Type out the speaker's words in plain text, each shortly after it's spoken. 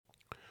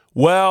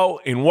Well,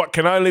 in what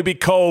can only be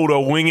called a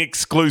wing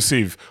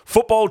exclusive,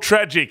 football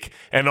tragic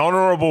and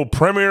honourable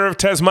Premier of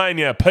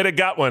Tasmania, Peter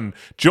Gutwin,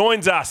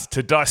 joins us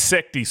to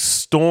dissect his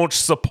staunch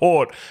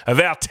support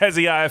of our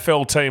Tassie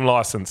AFL team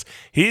licence,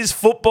 his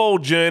football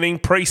journey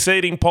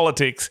preceding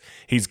politics,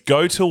 his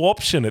go-to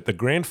option at the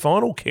grand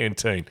final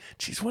canteen.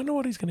 Geez, wonder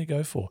what he's going to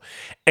go for.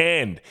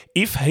 And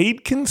if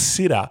he'd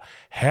consider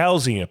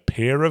housing a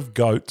pair of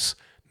goats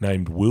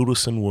named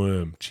Wilderson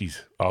Worm.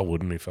 Jeez, I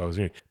wouldn't if I was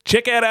you.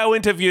 Check out our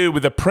interview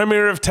with the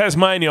Premier of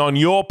Tasmania on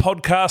your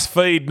podcast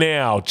feed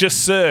now.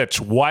 Just search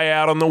Way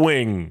Out on the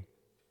Wing.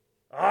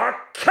 Oh,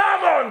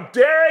 come on,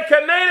 Derek.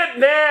 I need it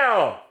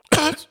now.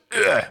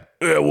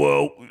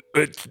 Well,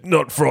 it's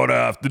not Friday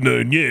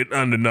afternoon yet,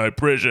 under no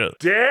pressure.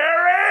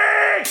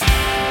 Derek!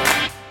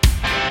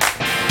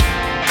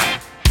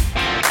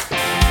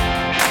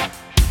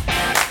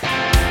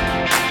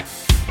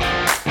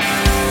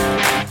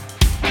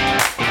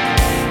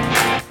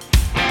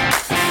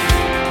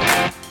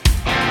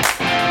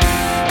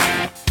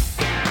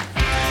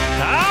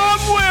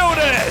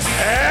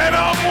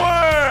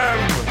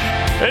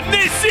 And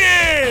this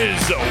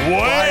is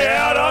Way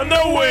Out on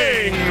the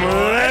Wing.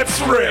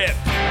 Let's rip.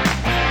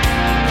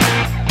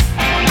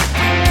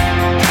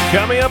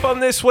 Coming up on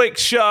this week's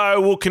show,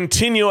 we'll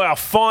continue our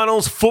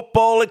finals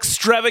football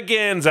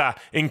extravaganza,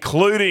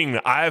 including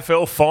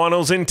AFL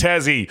finals in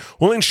Tassie.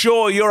 We'll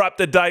ensure you're up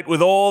to date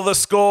with all the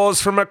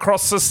scores from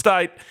across the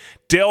state.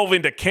 Delve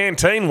into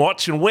Canteen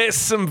Watch and where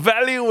some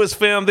value was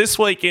found this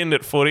weekend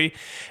at footy.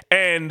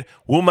 And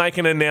we'll make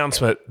an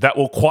announcement that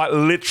will quite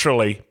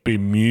literally be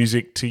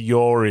music to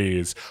your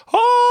ears.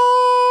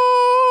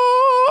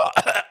 Oh!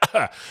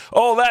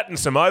 All that and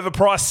some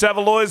overpriced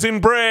Savaloys in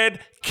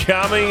bread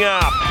coming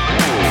up.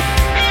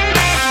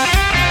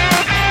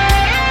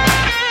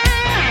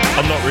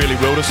 I'm not really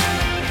Wilders.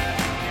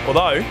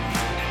 Although,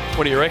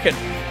 what do you reckon?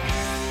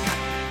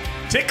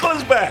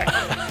 Tickler's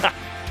back.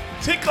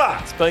 Tickler.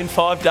 It's been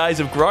 5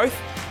 days of growth.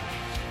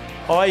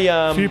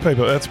 A few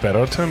people, that's better.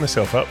 I'll turn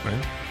myself up,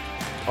 man.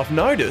 I've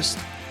noticed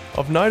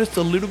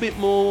a little bit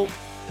more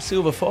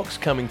silver fox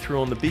coming through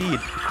on the beard.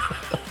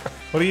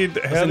 What do you?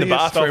 I was in the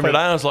bathroom today and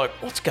I was like,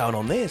 what's going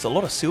on there? There's a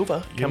lot of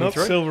silver coming through. You're not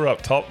silver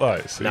up top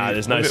though. So no,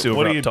 there's no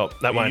silver up top.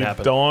 That won't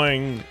happen.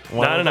 Dying.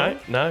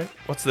 No.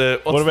 What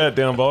about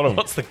down bottom?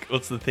 What's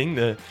the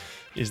thing?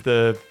 Is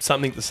the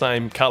something the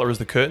same colour as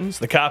the curtains?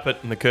 The carpet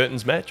and the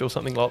curtains match or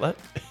something like that?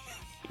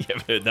 You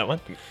ever heard that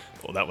one?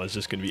 Well, that one's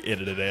just going to be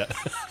edited out.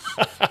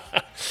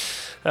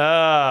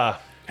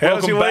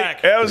 Welcome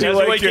back. How's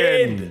your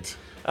weekend?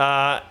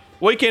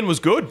 Weekend was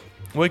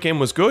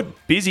good.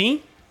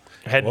 Busy.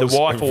 Had the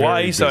wife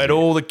away, so I had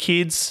all the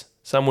kids.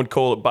 Some would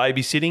call it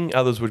babysitting.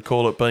 Others would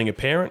call it being a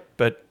parent.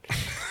 But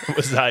it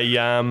was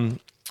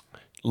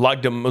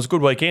lugged them. It was a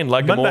good weekend.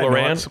 Lugged them all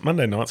around.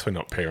 Monday nights we're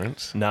not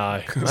parents.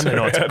 No, Monday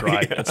nights are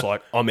great. It's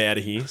like, I'm out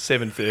of here.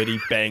 7:30,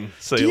 bang.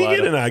 See you later. Do you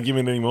get an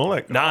argument anymore?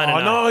 Like,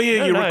 No.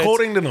 You're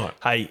recording tonight.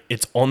 Hey,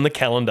 it's on the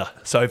calendar.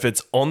 So if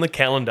it's on the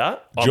calendar,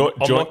 I'm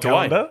locked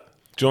calendar?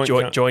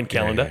 away. Joint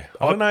calendar. Yeah.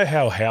 I don't know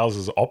how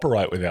houses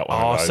operate without one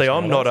of those. See,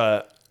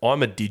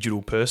 I'm a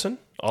digital person.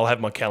 I'll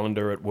have my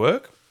calendar at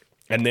work,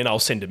 and then I'll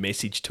send a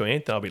message to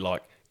Anth. I'll be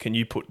like, "Can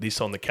you put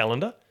this on the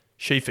calendar?"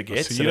 She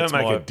forgets. So you don't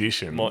make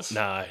additions.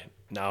 No.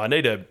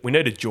 We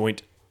need a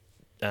joint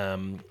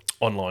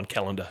online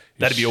calendar.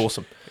 That'd be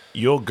awesome.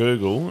 You're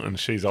Google and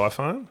she's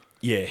iPhone.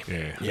 Yeah.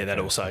 That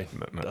also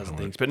does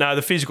things. But no,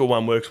 the physical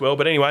one works well.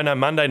 But anyway, no.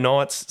 Monday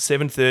nights,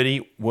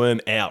 7:30, Worm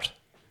out.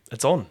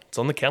 It's on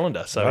the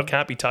calendar, so it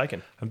can't be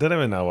taken. I don't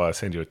even know why I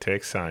send you a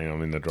text saying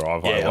I'm in the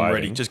driveway. Yeah, I'm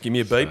ready. Just give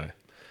me a beep.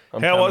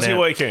 How was your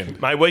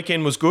weekend? My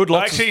weekend was good.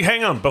 Actually,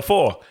 hang on.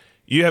 Before,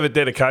 you have a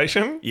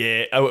dedication?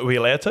 Yeah. Are we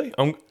allowed to?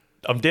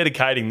 I'm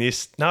dedicating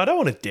this. No, I don't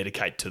want to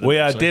dedicate to them. We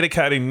are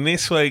dedicating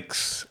this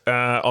week's,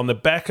 on the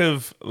back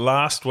of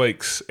last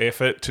week's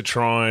effort to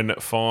try and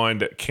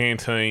find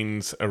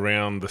canteens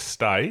around the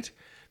state.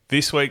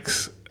 This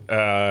week's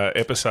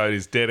episode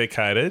is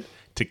dedicated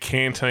to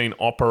canteen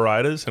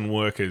operators and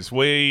workers.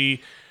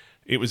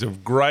 It was a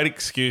great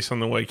excuse on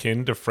the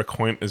weekend to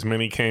frequent as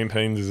many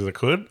canteens as I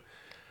could.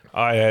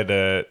 I had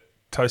a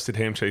toasted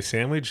ham cheese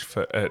sandwich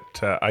at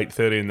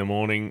 8:30 in the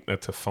morning.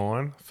 That's a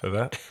fine for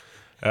that.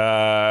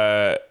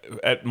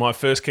 At my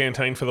first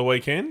canteen for the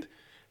weekend,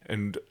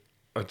 and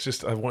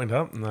I went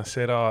up and I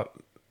said,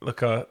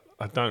 look, I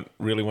don't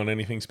really want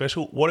anything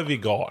special. What have you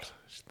got?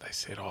 They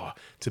said,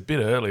 it's a bit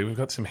early. We've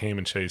got some ham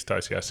and cheese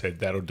toasty. I said,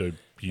 that'll do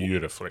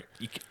beautifully.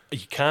 You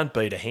can't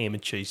beat a ham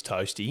and cheese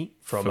toasty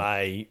from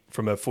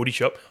a footy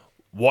shop.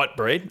 White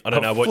bread. I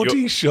don't know what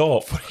footy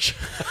shop.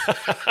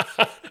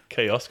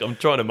 Kiosk. I'm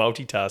trying to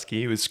multitask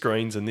here with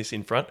screens and this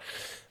in front.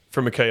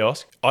 From a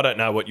kiosk. I don't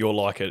know what you're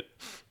like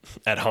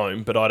at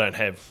home, but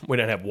we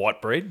don't have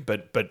white bread,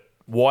 but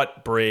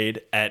white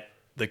bread at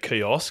the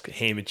kiosk,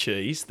 ham and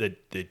cheese, the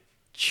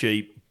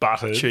cheap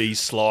buttered. cheese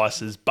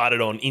slices,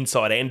 buttered on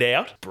inside and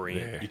out.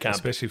 Brilliant. Yeah, You can't.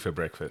 especially for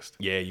breakfast.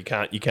 Yeah, you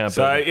can't. You can't.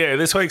 So, beat it. yeah,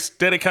 this week's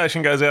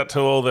dedication goes out to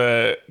all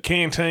the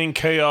canteen,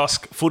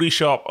 kiosk, footy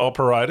shop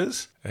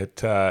operators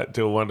that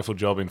do a wonderful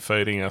job in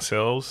feeding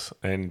ourselves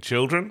and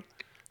children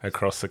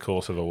across the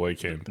course of a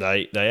weekend.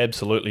 They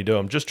absolutely do.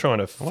 I'm just trying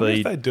to I wonder if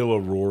feed. they do a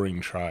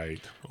roaring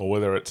trade or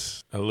whether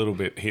it's a little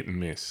bit hit and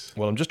miss.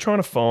 Well, I'm just trying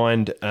to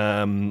find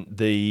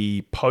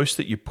the post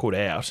that you put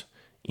out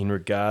in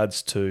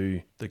regards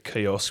to the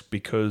kiosk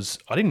because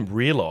I didn't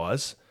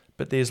realise,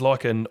 but there's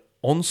like an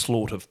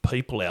onslaught of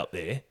people out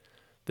there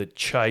that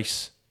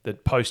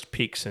post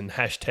pics and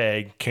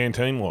hashtag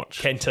Canteen watch.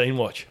 Canteen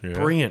Watch.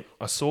 Brilliant.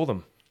 I saw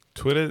them.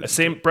 Twitter.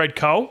 Brad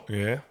Cole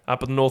Yeah.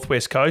 up at the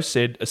Northwest Coast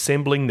said,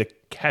 assembling the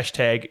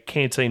hashtag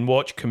Canteen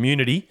Watch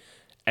community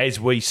as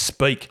we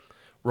speak.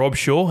 Rob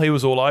Shaw, he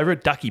was all over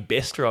it. Ducky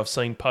Bester, I've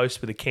seen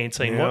posts with a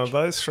Canteen Now, Watch.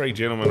 those three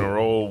gentlemen are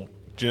all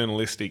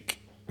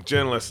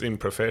journalists in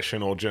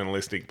profession or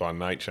journalistic by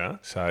nature.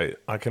 So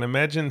I can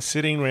imagine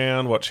sitting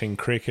around watching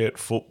cricket,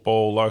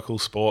 football, local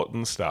sport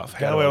and stuff.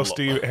 How else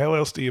do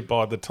you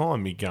bide the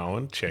time? You go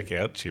and check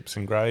out chips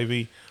and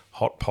gravy,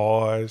 hot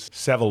pies,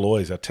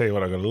 Savoy's. I tell you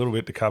what, I've got a little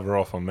bit to cover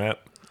off on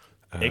that.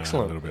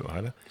 Excellent. A little bit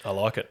later. I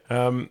like it.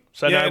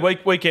 yeah.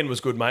 Weekend was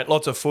good, mate.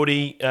 Lots of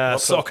footy.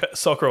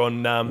 Soccer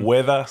on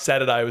Weather.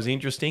 Saturday was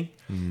interesting.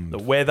 The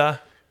weather.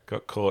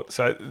 Got caught.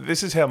 So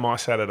this is how my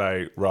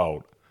Saturday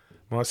rolled.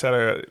 My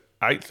Saturday,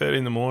 8:30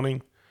 in the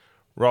morning,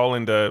 roll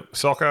into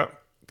soccer,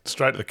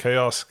 straight to the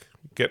kiosk,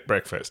 get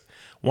breakfast.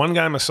 One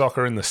game of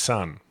soccer in the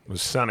sun. It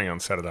was sunny on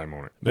Saturday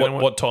morning. Then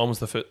What time was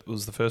the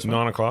first one?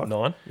 9 o'clock.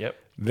 9, yep.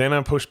 Then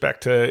I pushed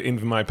back to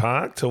Invermay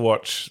Park to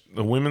watch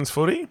the women's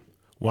footy.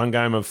 One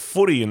game of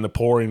footy in the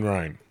pouring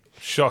rain.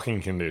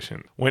 Shocking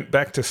condition. Went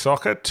back to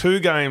soccer. 2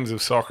 games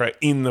of soccer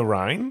in the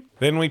rain.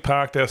 Then we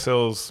parked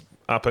ourselves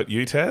up at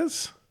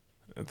UTAS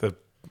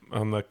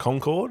on the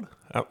Concord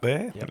up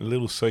there. A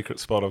little secret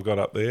spot I've got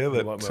up there. That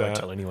We won't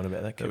tell anyone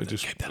about that. we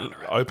just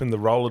opened the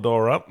roller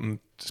door up and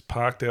just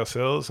parked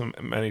ourselves and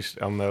managed.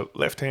 On the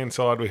left-hand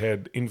side, we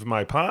had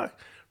Invermay Park.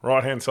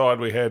 Right-hand side,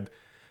 we had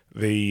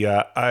the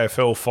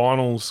AFL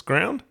finals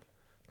ground.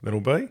 That'll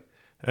be.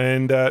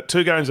 And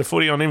 2 games of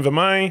footy on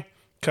Invermay,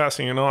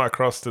 casting an eye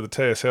across to the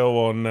TSL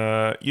on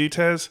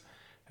UTAS.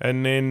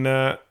 And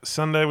then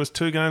Sunday was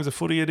 2 games of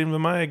footy at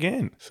Invermay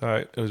again. So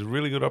it was a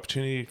really good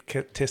opportunity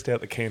to test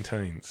out the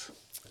canteens.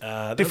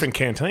 Different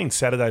canteens,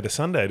 Saturday to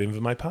Sunday at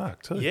Invermay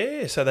Park too.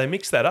 Yeah, so they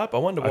mixed that up. I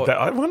wonder what...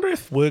 I wonder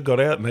if word got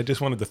out and they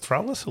just wanted to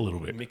throw us a little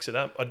bit. Mix it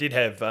up. I did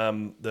have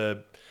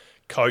the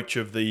coach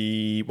of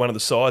one of the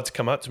sides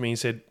come up to me and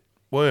said,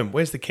 Worm,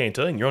 where's the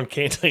canteen? You're on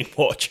Canteen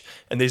Watch,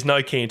 and there's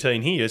no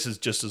canteen here. This is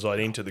just as I'd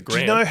enter the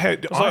ground. Do you know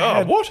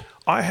how what?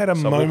 I had a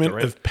So I walked moment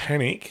around. of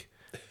panic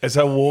as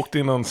I walked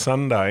in on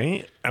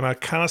Sunday, and I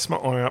cast my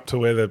eye up to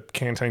where the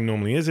canteen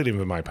normally is at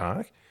Invermay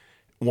Park.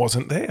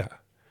 Wasn't there.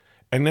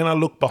 And then I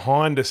looked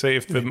behind to see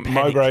if the You've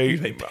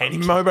been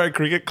panicking. Mowbray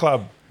Cricket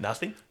Club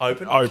Nothing?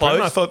 Open? open.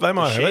 Closed? I thought they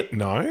might have Shed? it.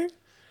 No.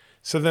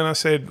 So then I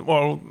said,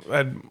 well, I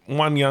had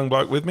one young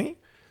bloke with me.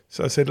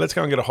 So I said, let's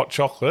go and get a hot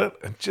chocolate.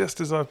 And just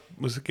as I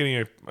was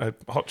getting a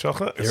hot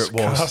chocolate, There it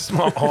was. cast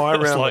my eye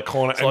It's around like, the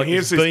corner. It's And like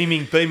here's this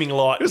this. beaming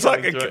light. It's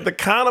like coming through. the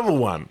carnival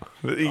one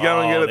that you go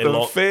and get at they're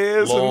the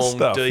fairs and long,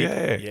 stuff. deep.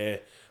 Yeah.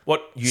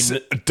 What It's a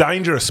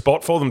dangerous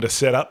spot for them to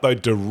set up, though,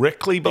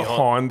 directly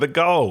behind the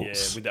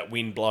goals. with that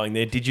wind blowing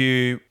there. Did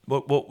you?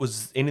 What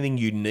was anything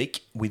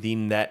unique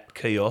within that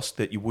kiosk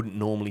that you wouldn't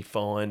normally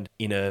find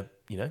in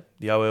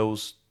the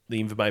OL's,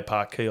 the Invermay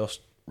Park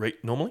kiosk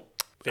normally?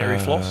 Fairy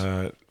floss.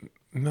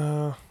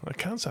 No, I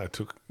can't say I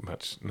took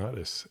much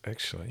notice.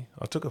 Actually,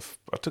 I took a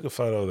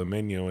photo of the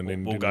menu and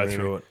then We'll go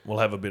through it. We'll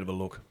have a bit of a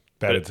look.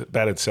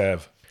 Battered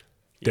Sav,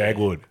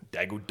 Dagwood.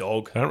 Dagwood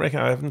dog. I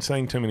haven't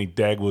seen too many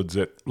Dagwoods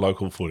at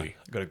local footy.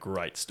 I've got a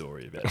great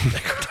story about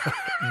it.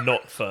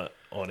 Not for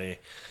on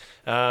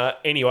air.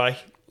 Anyway,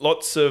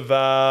 lots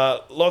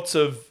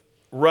of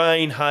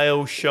rain,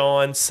 hail,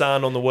 shine,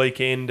 sun on the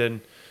weekend,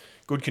 and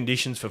good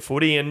conditions for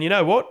footy. And you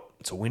know what?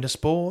 It's a winter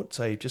sport,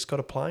 so you've just got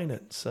to play in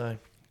it. So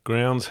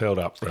Grounds held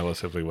up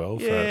relatively well.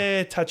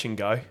 yeah, touch and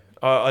go.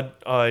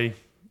 I'd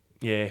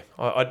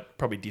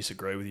probably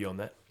disagree with you on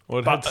that.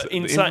 Well, But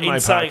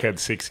Invermay Park had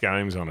 6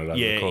 games on it over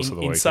the course of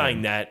the in weekend.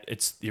 saying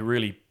that, you're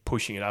really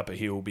pushing it up a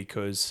hill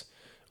because,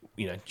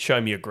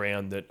 show me a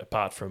ground that,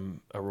 apart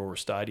from Aurora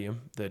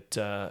Stadium,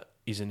 that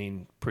isn't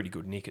in pretty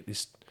good nick at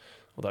this.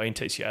 Although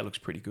NTCA looks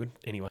pretty good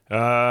anyway.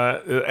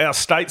 Our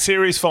state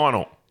series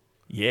final.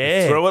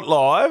 Yeah, Through it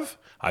live.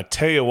 I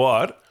tell you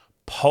what,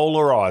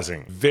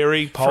 polarising.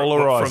 Very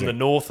polarising. from the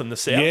north and the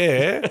south.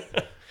 Yeah.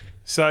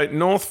 So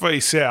North v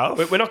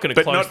South. We're not gonna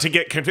But close- not to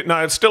get confused.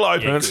 No, it's still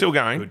open. Yeah, it's still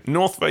going. good.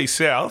 North v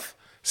South.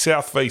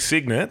 South v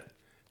Signet.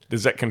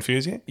 Does that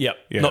confuse you? Yep.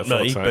 Yeah, Not I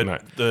thought me, so, but no.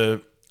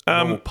 the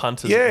normal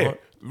punters. Yeah.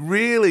 Right?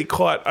 Really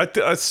quite.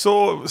 I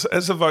saw,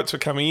 as the votes were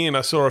coming in,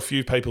 I saw a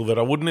few people that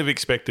I wouldn't have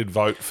expected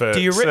vote for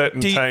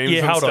certain teams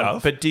and hold stuff. on.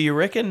 But do you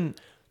reckon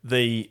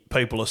the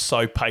people are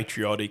so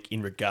patriotic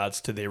in regards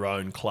to their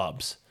own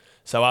clubs?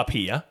 So up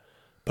here,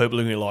 people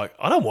are going to be like,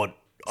 I don't want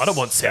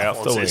South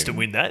South to Launceston to win.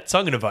 win that, so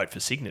I'm going to vote for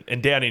Cygnet.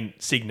 And down in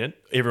Cygnet,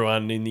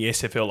 everyone in the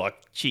SFL like,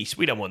 geez,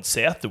 we don't want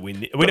South to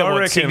win. We don't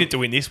want Cygnet to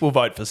win this. We'll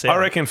vote for South. I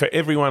reckon for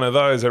every one of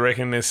those, I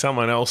reckon there's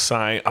someone else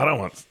saying, I don't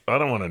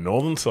want a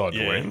northern side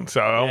to win,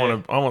 so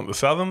I want the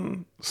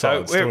southern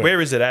So side.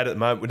 where is it at the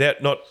moment?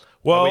 Without not.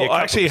 Well, are we a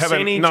I actually couple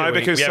haven't. percentage, No, or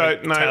because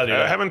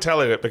I haven't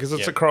tallied it because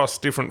it's Yeah. across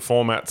different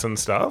formats and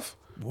stuff.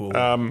 Well,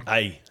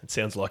 it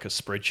sounds like a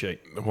spreadsheet.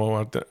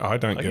 Well, I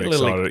don't get get a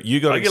little- excited. You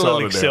got I get a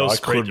little excited. Excel there.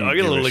 spreadsheet. I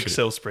get a little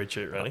Excel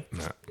spreadsheet, really.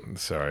 No,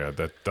 sorry,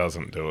 that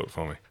doesn't do it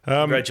for me.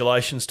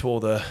 Congratulations to all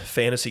the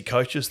fantasy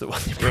coaches that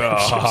won the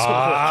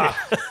Ah,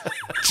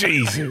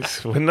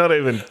 Jesus, we're not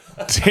even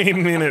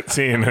 10 minutes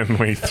in and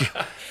we...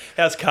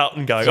 How's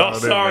Carlton going? Oh,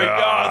 sorry,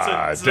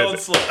 guys.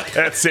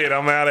 That's it.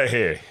 I'm out of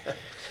here.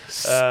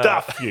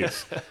 Stuff you.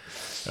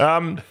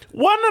 One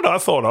that I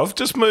thought of,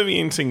 just moving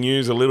into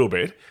news a little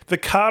bit, the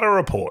Carter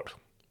Report.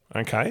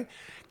 Okay.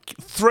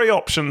 3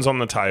 options on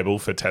the table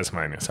for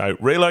Tasmania. So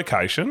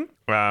relocation,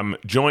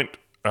 joint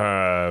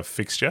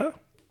fixture,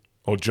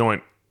 or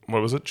joint,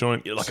 what was it?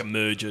 Joint... Like a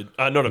merger.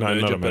 Not a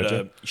merger, but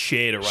a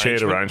shared arrangement.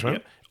 Shared arrangement.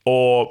 Yep.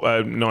 Or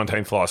a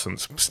 19th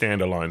licence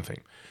standalone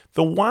thing.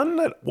 The one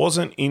that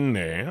wasn't in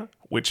there,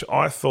 which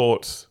I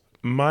thought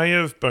may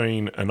have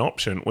been an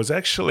option, was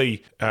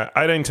actually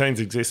 18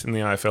 teams exist in the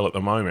AFL at the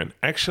moment,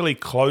 actually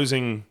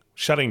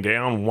shutting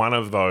down one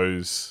of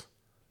those.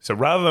 So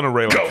rather than a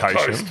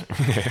relocation,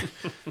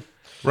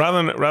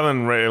 rather than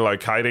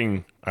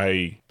relocating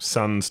a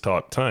Suns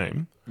type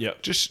team,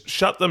 Yep. just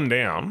shut them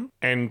down,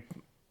 and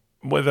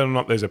whether or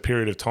not there's a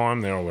period of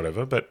time there or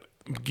whatever, but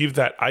give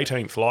that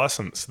 18th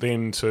licence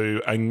then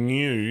to a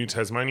new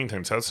Tasmanian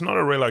team. So it's not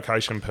a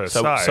relocation per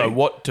se. So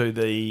what do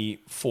the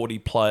 40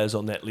 players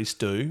on that list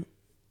do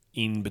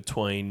in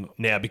between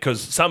now?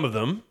 Because some of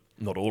them,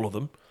 not all of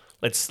them,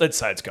 let's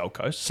say it's Gold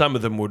Coast, some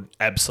of them would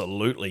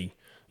absolutely,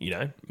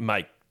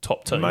 make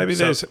top teams.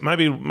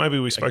 Maybe maybe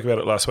we spoke about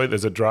it last week.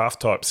 There's a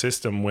draft type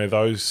system where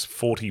those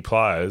 40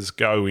 players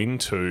go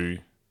into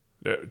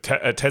a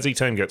Tassie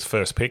team gets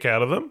first pick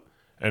out of them,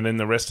 and then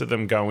the rest of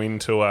them go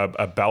into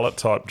a ballot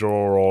type draw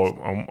or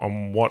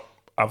on what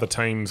other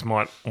teams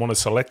might want to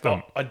select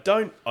them. I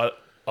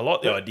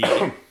like the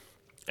idea,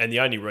 and the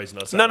only reason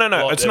I say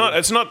No. It's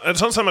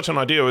not so much an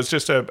idea. It was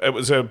just it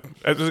was a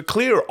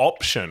clear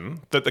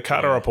option that the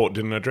Carter Report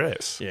didn't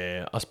address.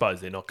 Yeah, I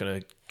suppose they're not going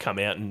to come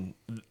out and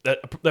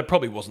that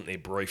probably wasn't their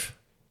brief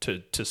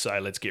to say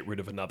let's get rid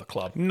of another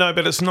club. No,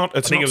 but it's not.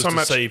 It's I think not it was so to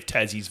much. see if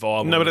Tassie's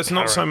viable. No, but it's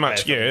not so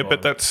much. Yeah,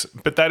 but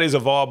that is a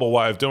viable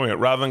way of doing it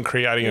rather than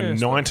creating a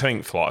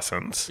 19th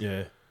license.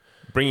 Yeah.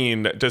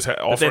 Bringing in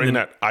offering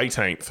that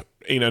 18th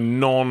in a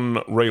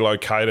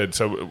non-relocated.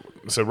 So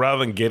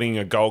rather than getting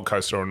a Gold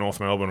Coast or a North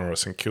Melbourne or a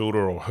St Kilda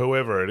or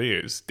whoever it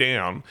is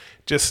down,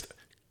 just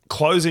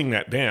closing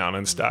that down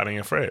and starting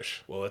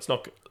afresh. Well,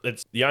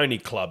 it's the only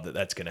club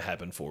that's going to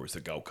happen for is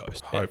the Gold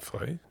Coast.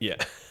 Hopefully, Yeah.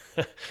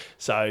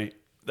 So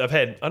they've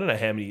had, I don't know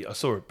how many, I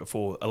saw it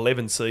before,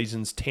 11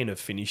 seasons, 10 have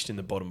finished in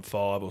the bottom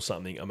 5 or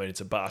something. I mean,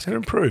 it's a basket. they're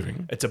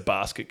improving. It's a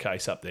basket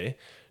case up there.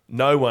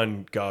 No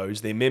one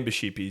goes. Their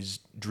membership is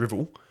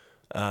drivel.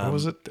 What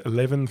was it?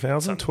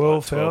 11,000,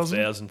 12,000,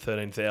 12,000,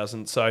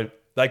 13,000. So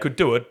they could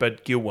do it,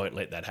 but Gil won't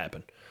let that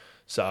happen.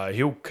 So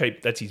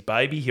that's his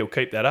baby. He'll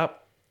keep that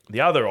up.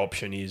 The other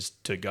option is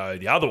to go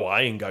the other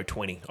way and go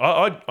 20.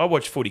 I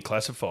watched footy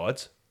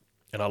classifieds,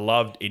 and I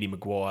loved Eddie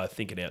Maguire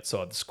thinking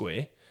outside the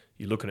square.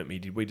 You're looking at me.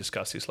 Did we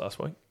discuss this last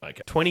week?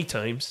 Okay. 20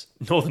 teams,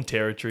 Northern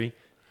Territory,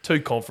 2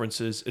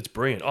 conferences. It's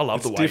brilliant. I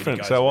love the way different.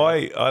 it goes. So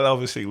I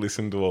obviously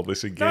listened to all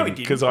this again. No, we didn't.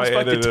 Because I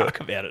spoke to edited Tuck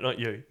about it, not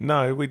you.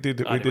 No, we did.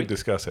 We did we? did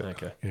discuss it.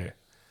 Okay. Yeah.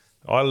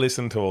 I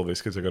listened to all this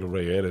because I got to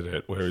re-edit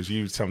it, whereas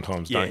you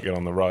sometimes don't get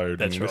on the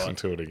road and you listen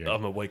to it again.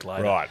 I'm a week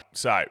later. Right.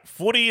 So,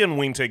 footy and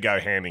winter go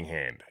hand in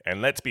hand.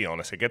 And let's be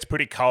honest, it gets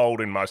pretty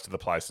cold in most of the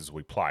places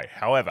we play.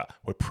 However,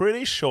 we're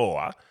pretty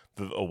sure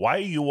that the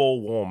way you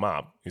all warm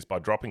up is by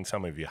dropping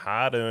some of your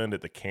hard-earned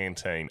at the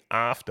canteen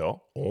after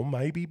or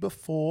maybe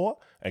before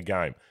a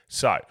game.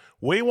 So,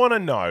 we want to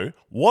know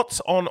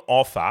what's on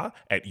offer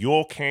at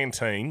your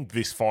canteen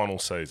this final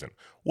season,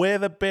 where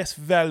the best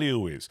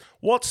value is,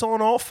 what's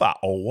on offer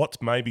or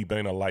what's maybe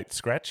been a late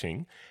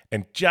scratching,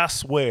 and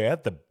just where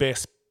the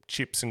best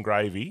chips and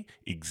gravy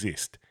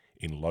exist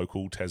in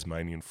local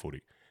Tasmanian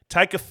footy.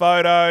 Take a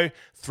photo,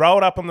 throw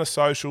it up on the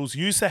socials,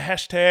 use the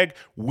hashtag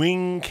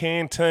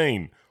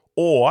WingCanteen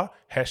or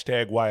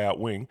hashtag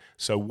WayOutWing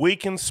so we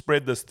can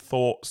spread the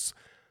thoughts.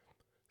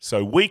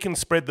 So we can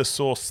spread the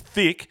sauce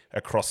thick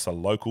across the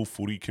local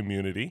footy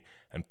community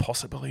and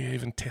possibly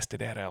even test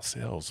it out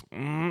ourselves.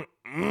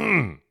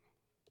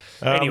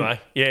 Anyway,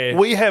 yeah.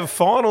 We have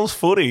finals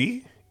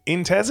footy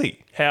in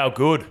Tassie. How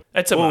good.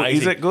 That's amazing. Oh,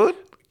 is it good?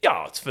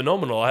 Yeah, it's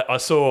phenomenal. I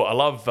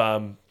love,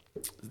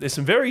 there's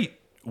some very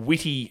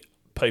witty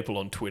people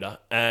on Twitter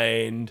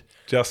and...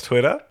 Just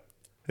Twitter?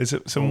 Is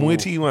it some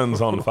witty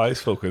ones on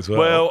Facebook as well?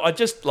 Well, I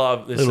just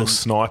love... Little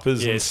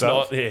snipers and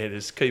stuff.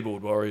 There's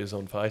keyboard warriors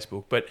on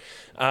Facebook. But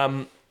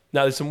no,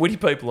 there's some witty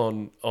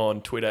people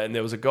on Twitter, and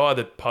there was a guy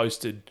that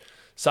posted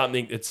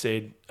something that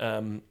said,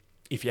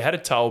 if you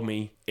had told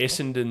me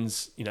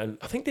Essendon's,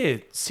 I think there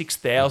are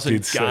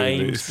 6,000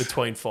 games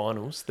between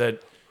finals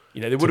that,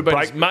 there would have been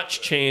as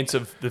much chance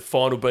of the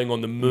final being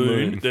on the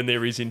moon than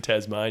there is in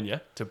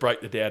Tasmania to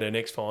break the Dowdell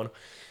next final.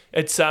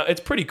 It's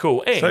pretty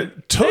cool. And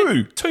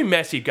so two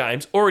massive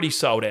games already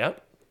sold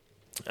out.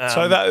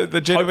 So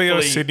the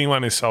GWS Sydney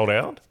one is sold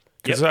out?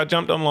 Because I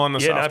jumped online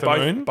this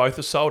afternoon. Both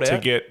are sold out. To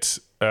get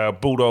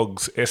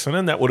Bulldogs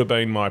Essendon. That would have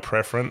been my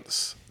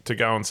preference to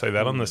go and see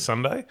that on the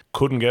Sunday.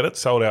 Couldn't get it.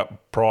 Sold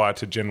out prior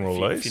to general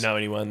release. If you know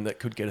anyone that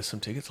could get us some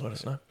tickets, let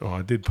us know. Oh,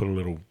 I did put a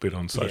little bit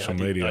on social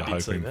media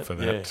hoping for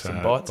that. Yeah,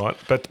 some bites.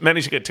 But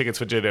managed to get tickets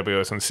for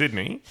GWS in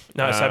Sydney.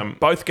 No, so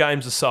both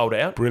games are sold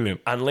out.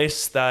 Brilliant.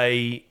 Unless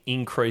they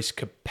increase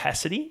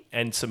capacity,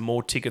 and some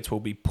more tickets will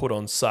be put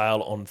on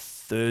sale on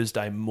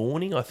Thursday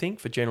morning, I think,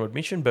 for general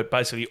admission. But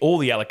basically all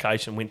the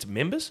allocation went to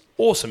members.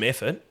 Awesome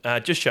effort.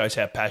 Just shows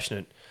how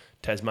passionate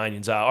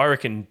Tasmanians are. I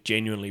reckon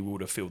genuinely we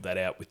would have filled that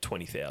out with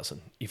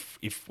 20,000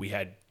 if we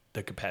had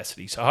the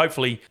capacity. So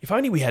hopefully, if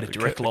only we had a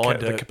direct line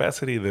to... The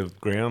capacity of the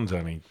ground's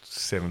only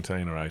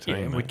 17 or 18.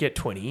 Yeah, we'd get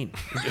 20 in.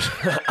 Just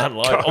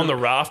unload on the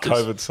rafters.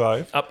 COVID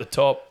safe. Up the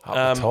top.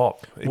 Up the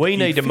top. We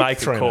need to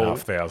make a call.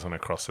 3,500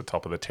 across the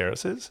top of the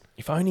terraces.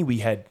 If only we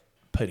had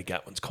Peter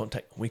Gutwin's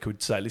contact, we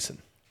could say,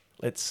 listen,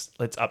 let's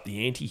up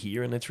the ante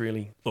here and let's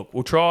really... Look,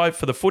 we'll try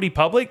for the footy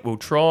public, we'll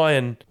try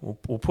and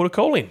we'll put a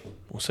call in.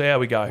 We'll see how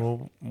we go.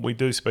 Well, we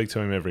do speak to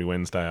him every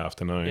Wednesday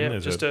afternoon. Yeah,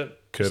 There's just a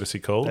courtesy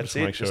call. That's just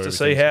to make sure just to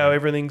see how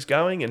everything's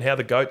going and how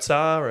the goats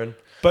are.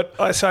 But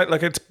I say,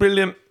 it's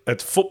brilliant.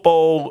 It's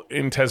football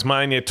in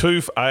Tasmania.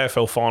 2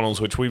 AFL finals,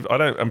 which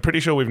I'm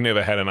pretty sure we've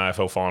never had an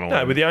AFL final.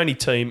 No, we're the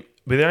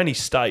only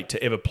state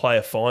to ever play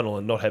a final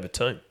and not have a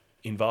team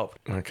involved.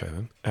 Okay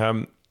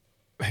then.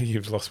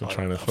 You've lost my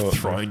train of thought. I've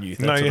thrown you.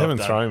 No, you haven't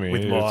thrown me.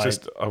 It's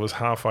just I was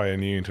halfway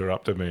and you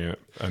interrupted me. It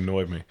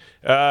annoyed me.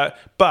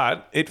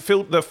 But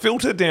the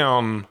filter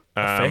down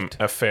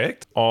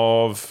effect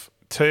of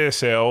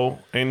TSL,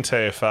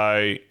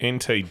 NTFA,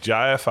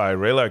 NTJFA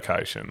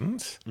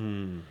relocations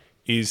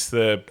is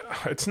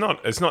it's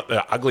not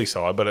the ugly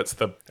side, but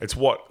it's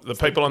what the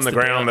people on the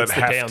ground that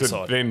have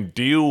to then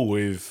deal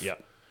with. Yeah.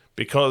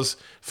 Because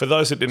for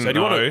those that didn't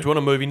know... Do you want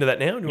to move into that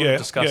now? Do you want to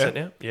discuss that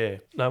now? Yeah.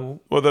 No.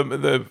 Well,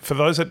 for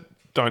those that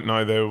don't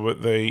know, there were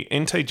the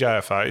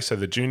NTJFA, so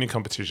the junior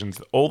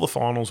competitions, all the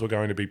finals were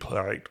going to be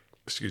played...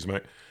 Excuse me.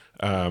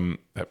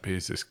 That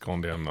beer's just gone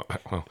down not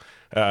that well.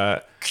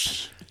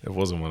 It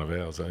wasn't one of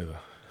ours either.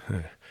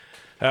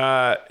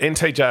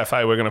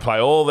 NTJFA were going to play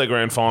all their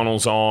grand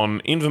finals on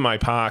Invermay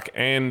Park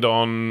and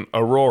on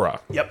Aurora.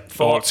 Yep.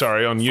 On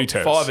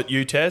UTAS. 5 at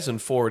UTAS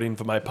and 4 at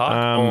Invermay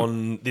Park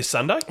on this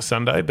Sunday.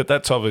 But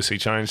that's obviously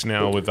changed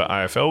now with the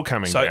AFL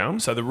coming down.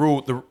 So the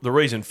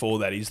reason for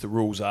that is the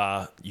rules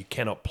are you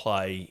cannot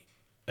play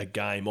a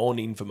game on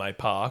Invermay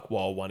Park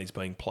while one is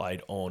being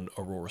played on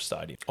Aurora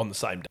Stadium on the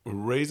same day.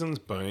 Reasons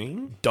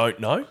being?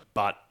 Don't know,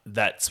 but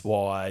that's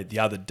why in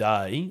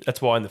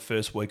the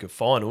first week of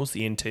finals,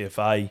 the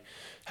NTFA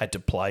had to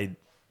play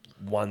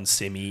one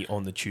semi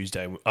on the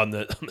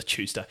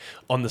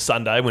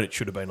Sunday when it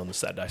should have been on the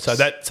Saturday. So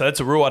that's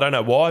a rule. I don't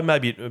know why.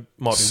 Maybe it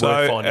might be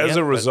worth finding out. As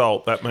a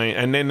result, that means,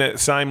 and then the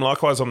same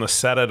likewise on the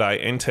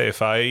Saturday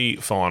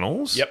NTFA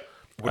finals. Yep,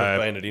 would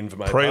have been at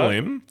Invermay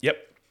prelim. Park.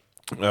 Yep.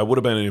 Would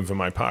have been at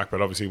Invermay Park,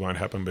 but obviously won't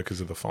happen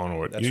because of the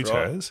final at UTAS.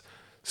 Right.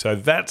 So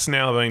that's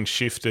now been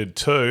shifted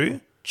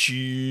to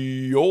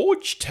Georgetown,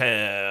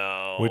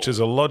 which is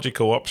a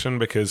logical option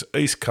because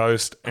East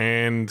Coast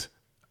and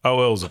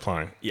OLs are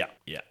playing. Yeah.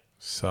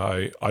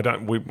 So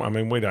we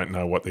don't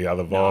know what the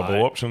other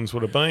viable options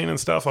would have been and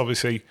stuff.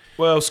 Obviously,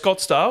 well,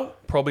 Scottsdale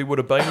probably would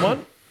have been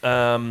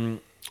one.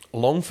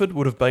 Longford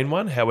would have been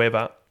one.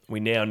 However, we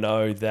now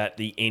know that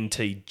the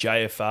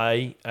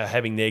NTJFA are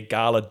having their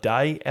gala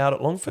day out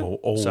at Longford.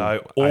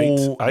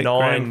 All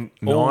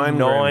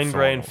nine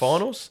grand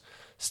finals,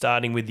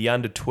 starting with the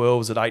under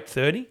 12s at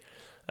 8:30.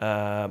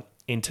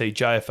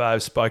 NTJFA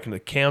have spoken to the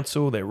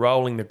council. They're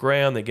rolling the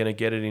ground. They're going to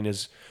get it in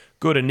as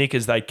good a nick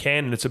as they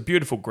can, and it's a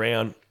beautiful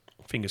ground.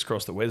 Fingers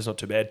crossed the weather's not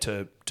too bad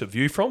to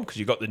view from because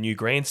you've got the new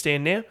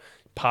grandstand now.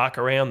 Park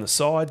around the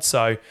side,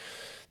 so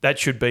that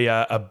should be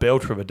a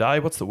belter of a day.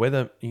 What's the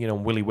weather? You get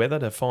on Willy Weather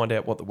to find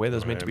out what the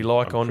weather's meant to be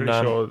like on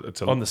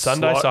the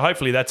Sunday. So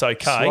hopefully that's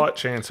okay. Slight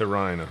chance of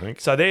rain, I think.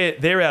 So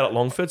they're out at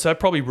Longford. So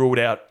probably ruled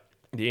out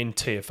the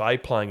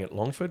NTFA playing at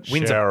Longford.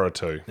 Shower or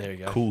two. There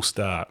you go. Cool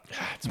start.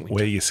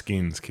 Wear your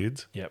skins,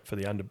 kids. Yep, for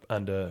the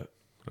under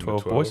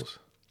 12 boys.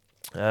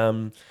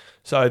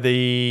 So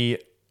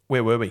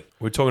where were we? We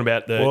were talking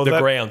about the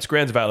grounds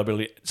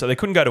availability. So they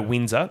couldn't go to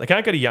Windsor. They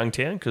can't go to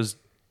Youngtown because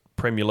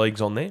Premier League's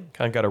on there.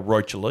 Can't go to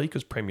Rochely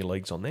because Premier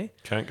League's on there.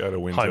 Can't go to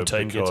Windsor home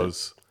team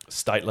because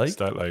State League.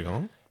 State League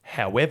on.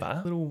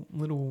 However,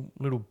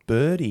 little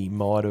birdie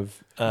might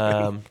have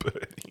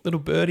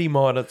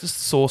just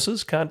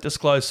sources, can't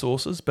disclose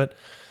sources, but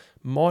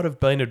might have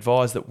been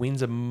advised that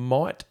Windsor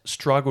might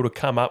struggle to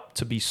come up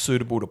to be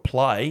suitable to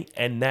play,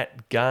 and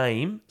that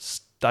game,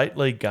 State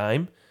League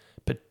game,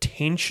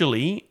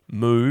 potentially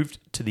moved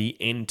to the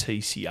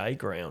NTCA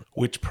ground.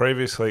 Which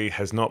previously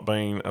has not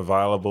been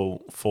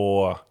available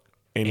for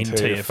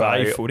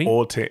NTFA footy.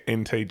 or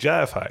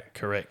NTJFA.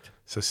 Correct.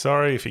 So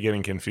sorry if you're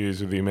getting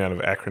confused with the amount of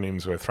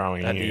acronyms we're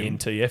throwing At in.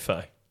 the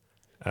NTFA.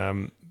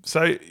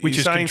 So Which you're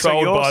is saying,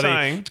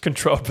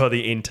 controlled by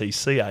the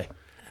NTCA.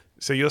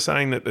 So you're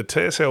saying that the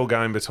TSL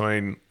game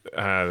between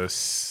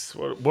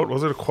what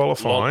was it, a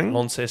qualifying?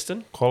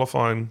 Launceston.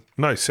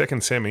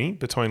 Second semi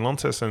between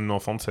Launceston and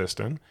North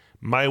Launceston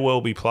may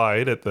well be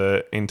played at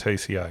the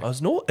NTCA. I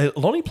was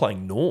Lonnie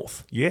playing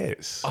North.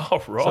 Yes.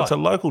 Oh, right. So it's a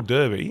local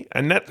derby,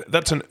 and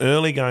that's an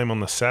early game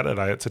on the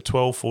Saturday. It's a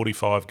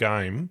 12:45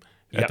 game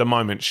at the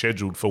moment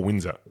scheduled for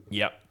Windsor.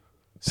 Yep.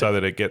 So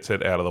that it gets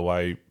it out of the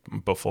way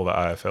before the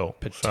AFL.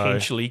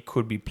 Potentially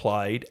could be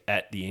played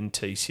at the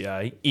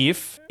NTCA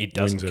if it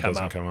doesn't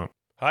come up.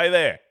 Hey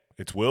there,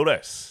 it's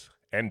Wilders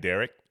and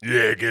Derek.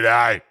 Yeah,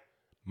 g'day.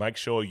 Make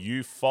sure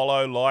you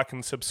follow, like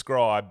and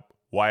subscribe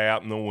way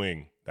out in the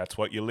wing. That's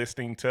what you're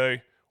listening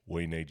to.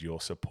 We need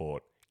your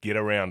support. Get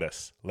around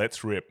us.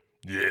 Let's rip.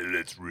 Yeah,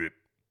 let's rip.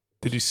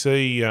 Did you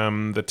see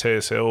the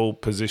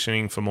TSL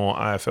positioning for more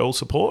AFL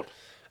support?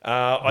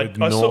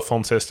 North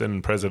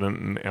Launceston president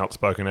and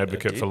outspoken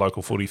advocate for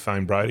local footy,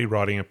 Thane Brady,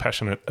 writing a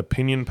passionate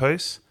opinion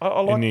piece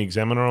in the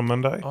Examiner on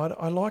Monday.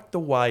 I like the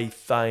way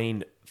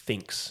Thane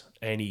thinks,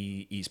 and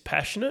he is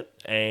passionate.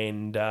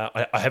 And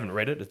I haven't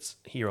read it; it's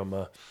here on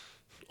my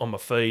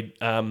feed.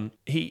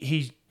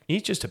 He's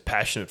just a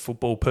passionate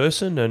football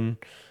person, and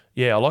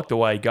I like the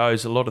way he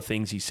goes. A lot of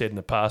things he said in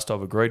the past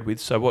I've agreed with.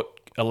 So what?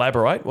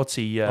 Elaborate. What's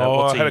he?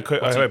 I had a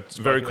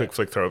very quick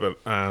flick through it,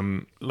 but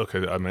look,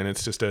 I mean,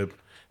 it's just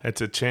it's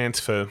a chance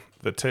for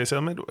the TSL. I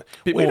mean,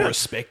 bit more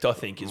respect, I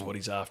think, is what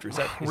he's after. Is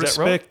that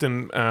respect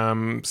right?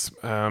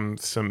 And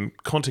some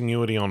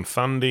continuity on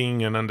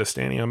funding and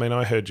understanding. I mean,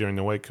 I heard during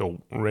the week or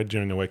read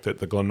during the week that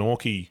the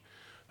Glenorchy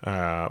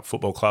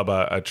Football Club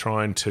are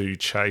trying to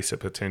chase a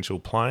potential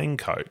playing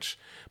coach,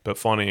 but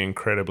finding it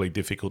incredibly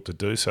difficult to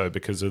do so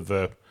because of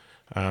the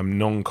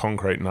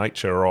non-concrete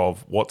nature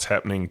of what's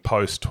happening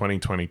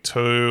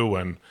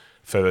post-2022 and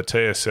for the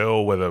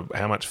TSL,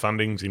 how much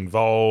funding's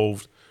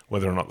involved,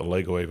 whether or not the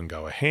league will even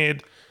go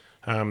ahead.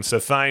 So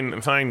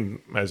Thane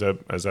as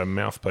a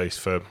mouthpiece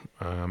for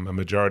a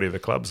majority of the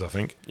clubs, I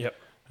think. Yep.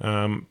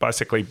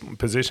 Basically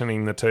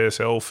positioning the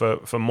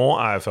TSL for more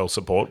AFL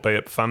support, be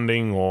it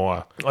funding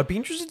or I'd be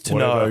interested to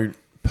whatever. know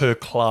per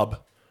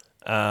club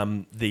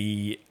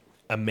the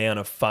amount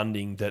of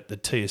funding that the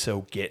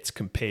TSL gets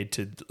compared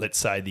to, let's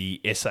say,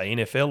 the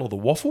SANFL or the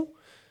Waffle.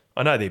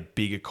 I know they're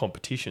bigger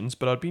competitions,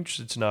 but I'd be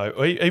interested to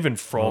know, even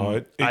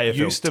from AFL.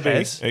 Even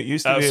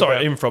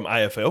from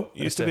AFL.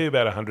 It used to be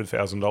about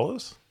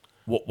 $100,000.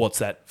 What's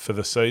that for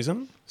the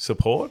season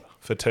support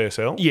for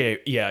TSL?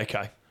 Yeah,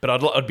 okay. But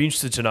I'd be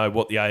interested to know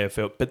what the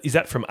AFL. But is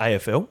that from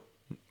AFL?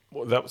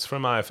 Well, that was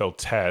from AFL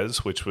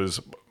TAS, which was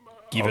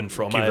given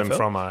from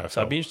AFL.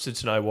 So I'd be interested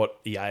to know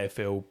what the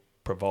AFL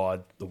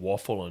provide the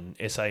Waffle and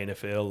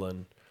SANFL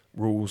and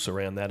rules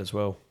around that as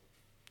well.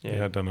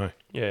 Yeah, I don't know.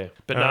 Yeah,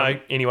 but no.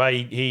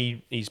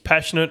 Anyway, he's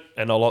passionate,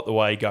 and I like the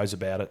way he goes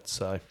about it.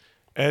 So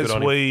as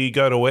we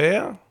go to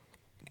where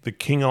the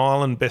King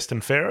Island Best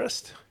and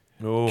Fairest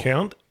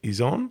count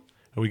is on,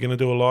 are we going to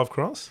do a live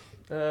cross?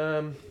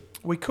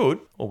 We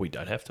could, or we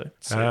don't have to.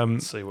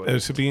 See what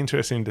it should be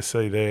interesting to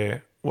see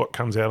there what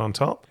comes out on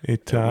top.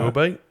 It will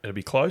be. It'll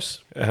be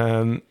close.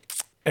 And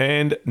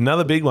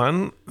another big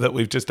one that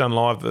we've just done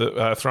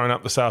live, thrown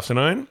up this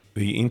afternoon,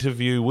 the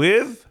interview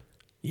with...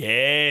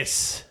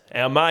 Yes,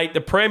 our mate,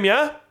 the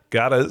Premier.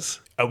 Gutters.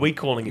 Are we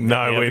calling him?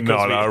 No, we're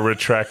not. I'll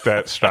retract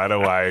that straight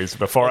away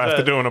before I have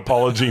to do an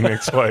apology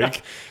next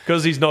week.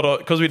 Because he's not.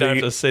 Because we don't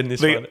have to send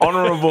this. The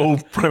Honourable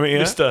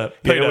Premier, Mr.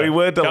 Peter. Yeah, we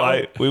were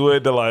delayed. We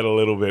were delayed a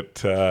little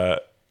bit,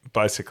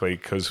 basically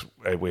because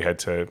we had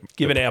to.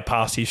 Given our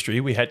past history,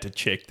 we had to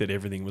check that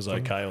everything was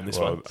okay on this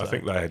one. I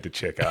think they had to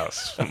check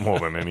us more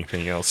than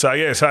anything else.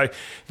 So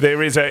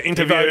there is an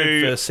interview. He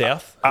voted for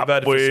South. Up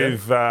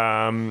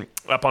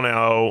on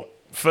our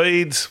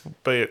feeds,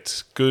 be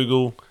it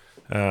Google.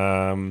 What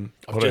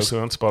else are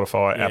we on?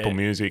 Spotify, Apple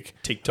Music,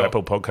 TikTok,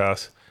 Apple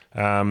Podcasts.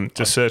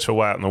 Just search for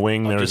Way Out in the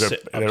Wing.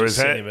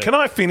 Can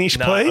I finish,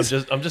 please?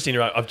 I'm just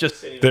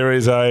interrupting. There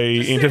is a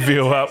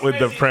interview up with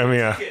the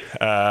Premier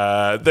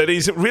that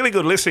is really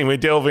good listening. We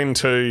delve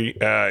into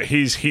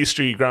his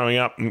history growing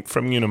up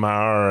from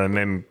Unamara and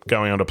then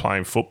going on to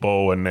playing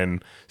football and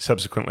then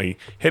subsequently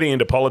heading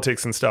into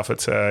politics and stuff.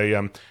 It's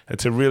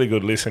a really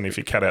good listen if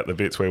you cut out the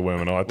bits where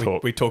Worm and I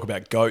talk. We talk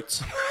about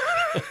goats.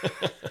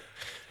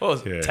 What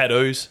was it?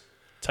 Tattoos,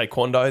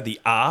 taekwondo, the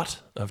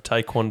art of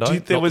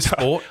taekwondo. There was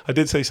sport. I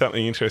did see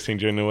something interesting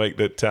during the week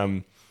that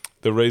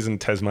the reason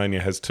Tasmania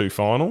has 2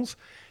 finals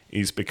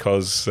is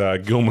because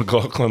Gil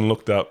McLaughlin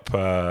looked up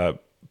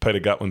Peter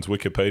Gutwin's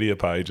Wikipedia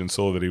page and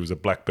saw that he was a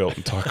black belt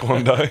in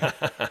taekwondo.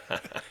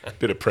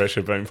 Bit of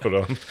pressure being put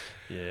on,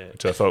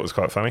 which I thought was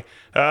quite funny.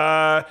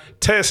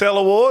 TSL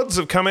awards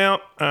have come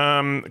out.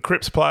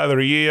 Cripps Player of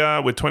the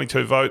Year with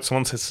 22 votes,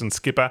 Launceston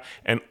skipper,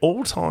 and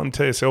all-time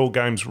TSL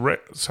games.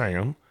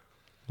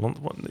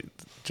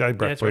 Jay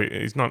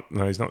Blackberry. He's not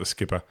the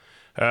skipper.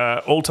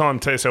 All-time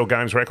TSL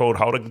games record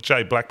holder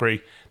Jay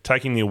Blackberry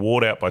taking the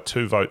award out by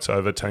 2 votes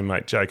over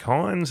teammate Jake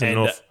Hines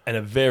and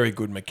a very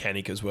good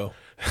mechanic as well.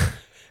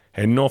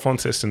 And North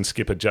Launceston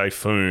skipper Jay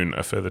Foon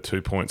a further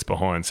 2 points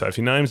behind. So if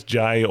your name's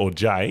Jay or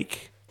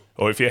Jake,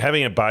 or if you're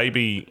having a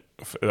baby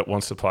that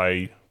wants to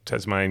play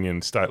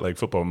Tasmanian State League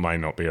football, may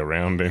not be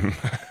around in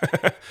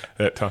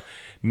that time,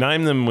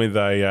 name them with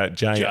a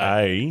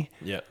J-A,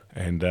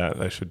 and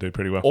they should do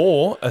pretty well.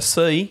 Or a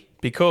C,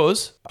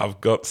 because...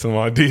 I've got some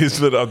ideas,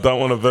 but I don't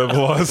want to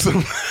verbalise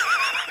them.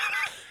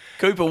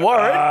 Cooper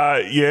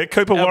Warren?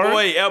 Cooper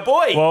Warren. Our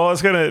boy.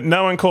 Well,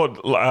 no one caught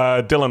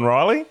Dylan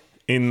Riley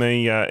in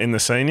the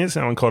seniors.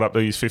 No one caught up to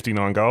his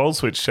 59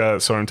 goals, which saw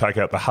him take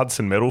out the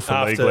Hudson Medal for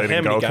league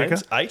leading goal kicker.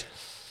 8?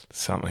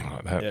 Something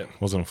like that. Yeah.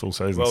 Wasn't a full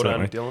season, well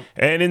certainly. done, Dylan.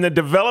 And in the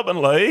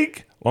Development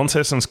League,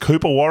 Launceston's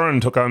Cooper Warren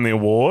took home the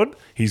award,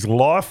 his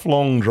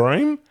lifelong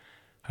dream,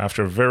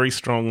 after a very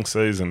strong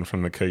season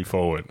from the key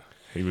forward.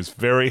 He was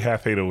very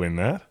happy to win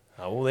that.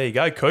 Oh, well, there you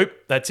go,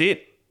 Coop. That's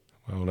it.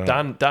 Well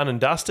done. Done and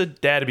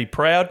dusted. Dad would be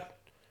proud.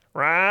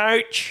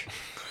 Roach.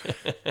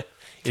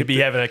 He'd be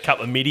having a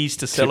couple of middies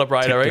to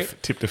celebrate, I reckon.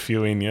 Tipped a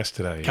few in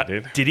yesterday, he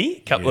did. Did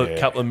he? Couple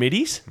of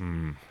middies?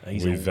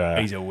 He's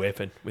a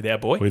weapon with our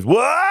boy.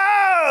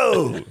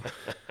 Whoa!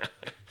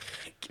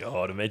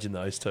 God, imagine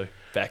those two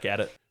back at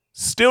it.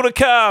 Still to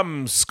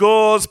come,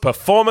 scores,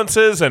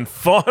 performances and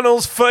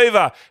finals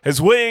fever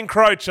as we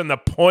encroach on the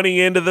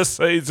pointy end of the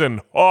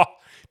season. Oh,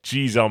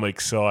 geez, I'm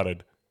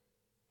excited.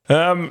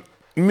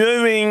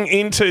 Moving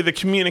into the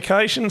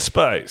communication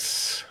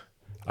space.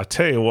 I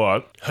tell you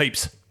what.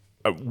 Heaps.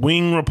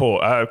 Wing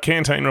report,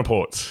 canteen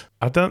reports.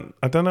 I don't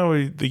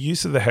know. The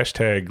use of the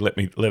hashtag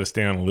let us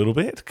down a little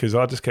bit because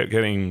I just kept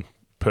getting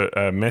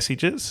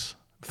messages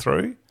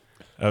through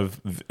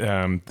of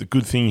the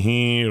good thing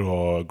here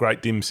or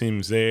great dim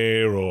sims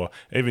there, or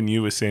even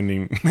you were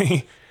sending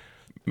me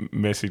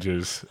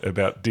messages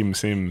about dim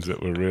sims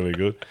that were really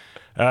good.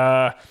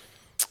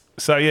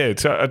 So I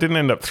didn't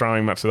end up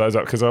throwing much of those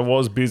up because I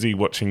was busy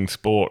watching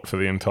sport for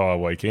the entire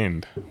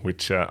weekend,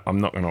 which I'm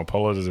not going to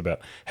apologise about.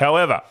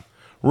 However,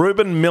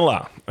 Ruben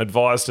Miller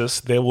advised us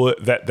there were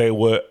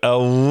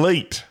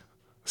elite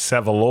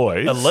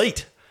Savaloys.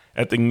 Elite.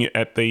 At the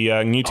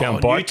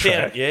Newtown bike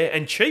track,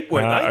 and cheap,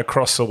 weren't they?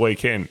 Across the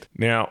weekend.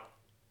 Now,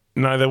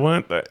 no, they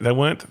weren't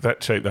that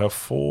cheap. They were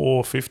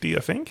 $4.50, I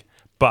think.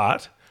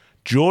 But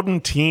Jordan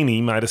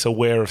Tierney made us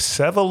aware of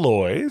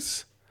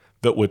Savaloys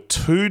that were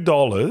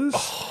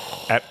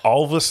 $2 at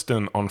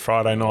Ulverston on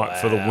Friday night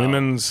for the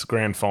women's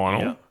grand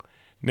final. Yeah.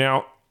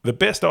 Now, the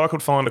best I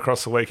could find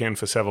across the weekend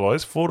for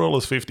Savaloys,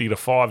 $4.50 to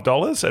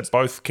 $5 at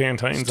both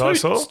canteens I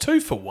saw. It's 2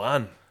 for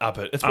 1 up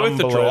it. It's worth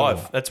the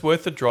drive. That's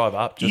worth the drive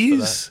up just for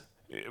that.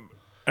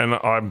 And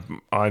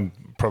I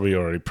probably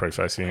already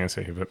prefaced the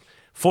answer here, but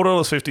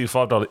 $4.50 to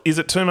 $5, is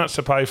it too much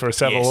to pay for a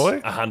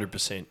Savaloy? Yes,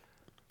 100%.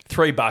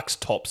 $3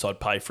 tops I'd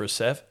pay for a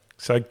Sav.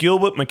 So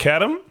Gilbert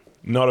McAdam,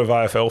 not of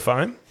AFL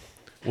fame,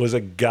 was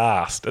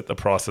aghast at the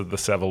price of the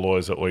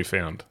Savaloys that we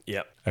found.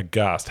 Yep.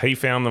 Aghast. He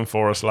found them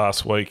for us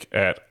last week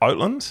at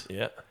Oatlands.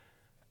 Yeah.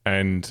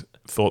 And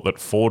thought that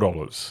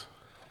 $4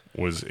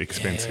 was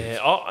expensive. Yeah.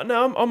 Oh,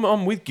 no,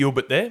 I'm with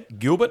Gilbert there.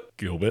 Gilbert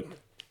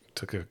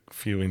took a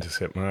few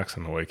intercept marks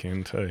on the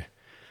weekend too.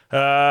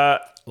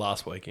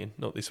 Last weekend,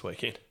 not this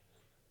weekend.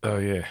 Oh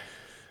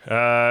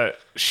yeah.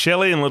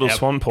 Shelley in Little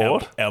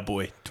Swanport. Our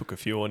boy took a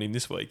few on him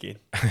this weekend.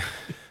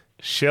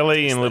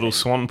 Shelley in Little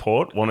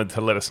Swanport wanted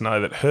to let us know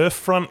that her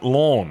front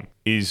lawn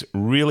is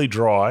really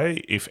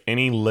dry if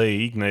any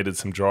league needed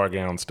some dry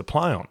grounds to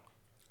play on.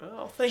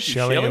 Oh, thank you,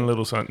 Shelley in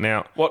Little Swan.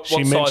 Now, what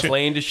size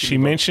land is she? She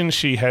mentioned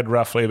she had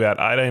roughly about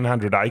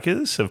 1,800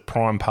 acres of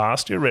prime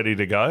pasture ready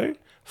to go,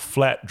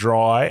 flat,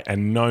 dry,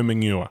 and no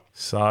manure.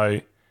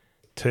 So,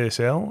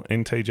 TSL,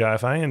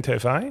 NTJFA, and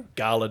TFA.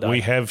 Gala Day.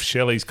 We have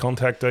Shelley's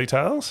contact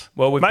details.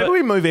 Well, maybe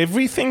we move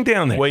everything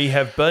down there. We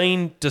have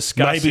been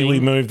discussing. Maybe we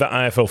move the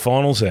AFL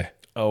finals there.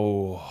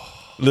 Oh.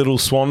 Little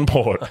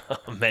Swanport.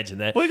 Imagine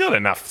that. We got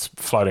enough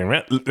floating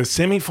around. The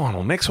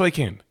semi-final next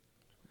weekend.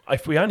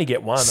 If we only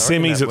get one,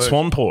 semis at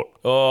Swanport.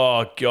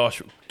 Oh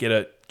gosh,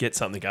 get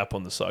something up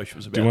on the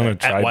socials about. Do you want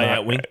to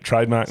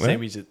trademark that?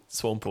 Semis at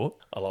Swanport.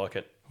 I like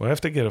it. We'll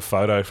have to get a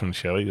photo from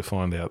Shelley to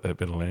find out that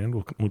bit of land.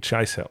 We'll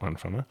chase that one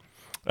from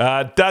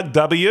her. Doug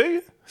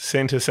W.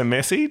 sent us a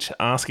message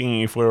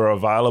asking if we were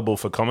available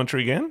for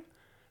commentary again.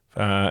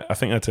 I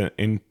think that's an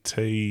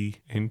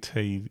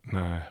NT. No,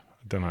 I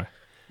don't know.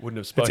 Wouldn't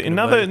have spoken. It's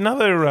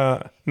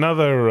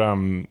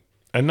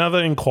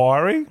another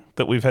inquiry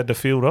that we've had to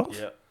field off.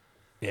 Yeah.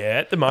 Yeah,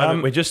 at the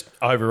moment we're just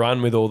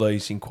overrun with all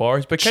these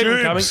inquiries, but keep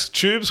them coming.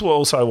 Tubes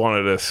also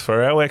wanted us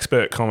for our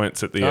expert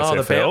comments at the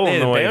SFL on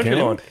the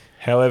weekend.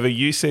 However,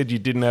 you said you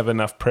didn't have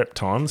enough prep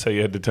time, so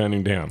you had to turn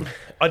him down.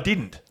 I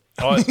didn't.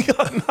 No.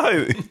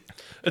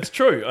 It's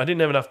true. I didn't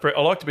have enough prep.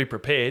 I like to be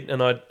prepared,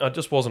 and I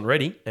just wasn't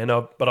ready.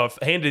 But I've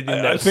handed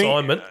in that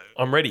assignment.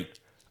 I'm ready.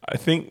 I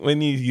think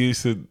when you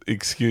use the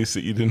excuse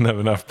that you didn't have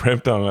enough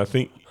prep time, I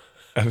think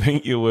I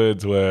think your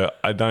words were,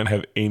 I don't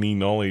have any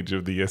knowledge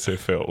of the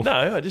SFL.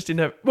 No, I just didn't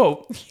have.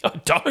 Well, I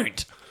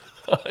don't.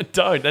 I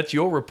don't. That's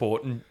your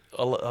report, and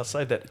I'll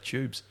save that to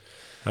Tubes.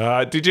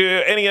 Did you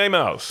any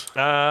emails?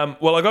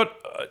 Well, I got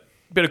a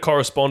bit of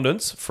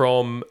correspondence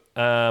from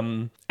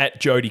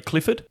at Jodie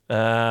Clifford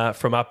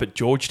from up at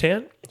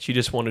Georgetown. She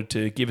just wanted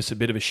to give us a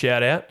bit of a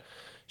shout out.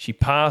 She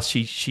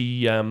posted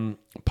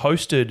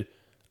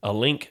a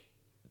link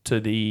to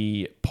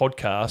the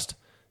podcast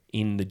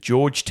in the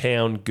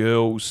Georgetown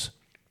girls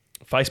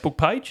Facebook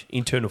page,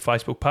 internal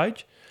Facebook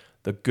page.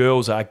 The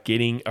girls are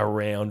getting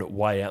around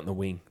way out in the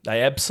wing.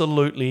 They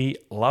absolutely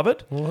love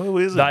it. Well, who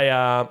isn't? They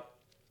are.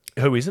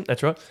 Who isn't?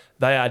 That's right.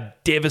 They are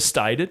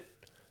devastated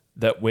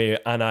that we're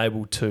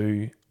unable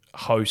to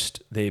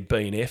host their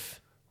BNF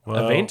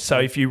event. So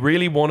if you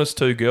really want us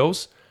to,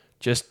 girls,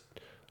 just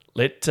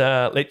let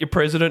your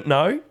president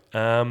know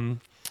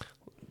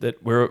that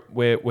we're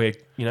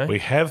We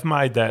have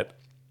made that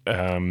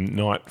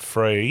night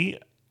free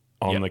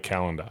on Yep. the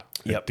calendar.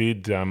 Yep.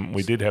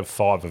 We did have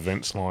 5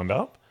 events lined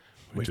up.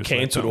 We've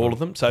cancelled all of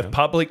them. So if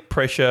public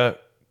pressure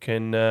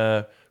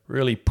can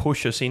really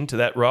push us into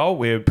that role,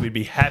 we'd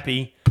be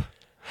happy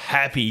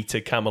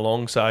to come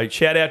along. So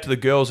shout out to the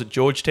girls at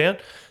Georgetown.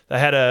 They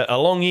had a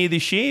long year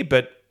this year,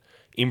 but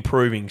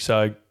improving.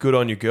 So good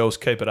on you, girls.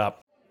 Keep it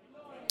up.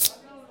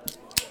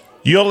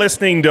 You're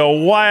listening to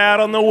Way Out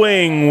on the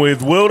Wing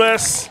with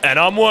Wilders. And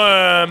I'm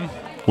Worm.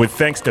 With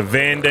thanks to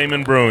Van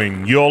Diemen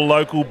Brewing, your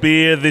local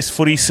beer this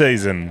footy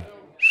season.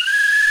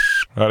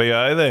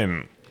 Rightio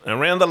then.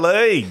 Around the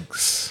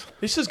leagues.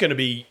 This is going to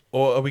be,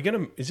 or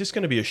is this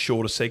going to be a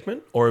shorter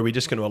segment, or are we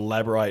just going to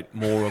elaborate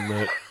more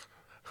on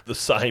the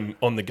same,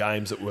 on the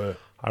games that were?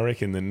 I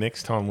reckon the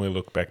next time we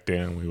look back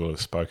down, we will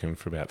have spoken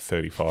for about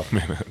 35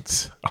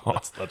 minutes.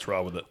 Let's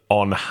roll with it.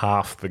 On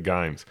half the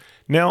games.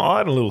 Now, I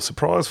had a little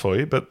surprise for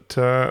you, but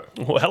Well,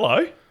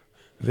 hello.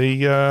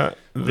 the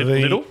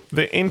Little?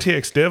 the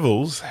NTX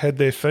Devils had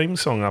their theme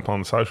song up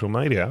on social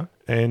media,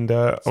 and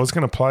I was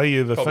going to play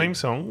you the theme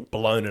song,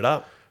 Blown it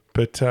up.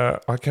 but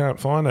I can't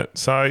find it.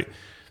 So,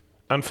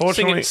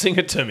 unfortunately, Sing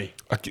it to me.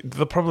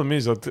 the problem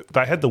is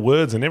they had the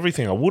words and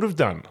everything. I would have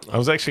done. I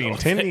was actually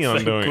intending on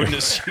Thank doing it.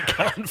 goodness you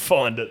can't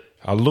find it.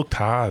 I looked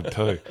hard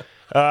too.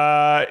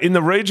 In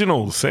the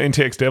regionals, the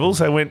NTX Devils,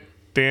 they went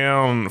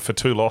down for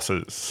 2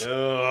 losses.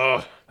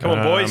 Come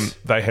on, boys.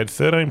 They had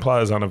 13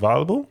 players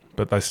unavailable,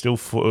 but they still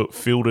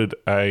fielded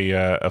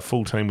a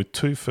full team with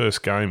 2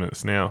 first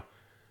gamers. Now,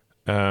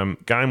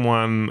 game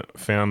 1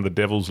 found the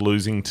Devils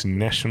losing to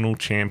national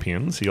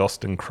champions, the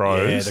Austin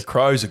Crows. Yeah, the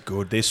Crows are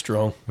good. They're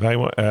strong. They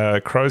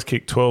Crows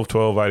kicked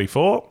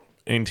 12-12-84.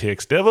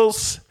 NTX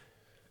Devils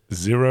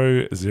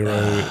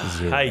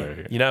 0-0-0.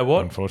 Hey, you know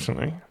what?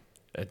 Unfortunately,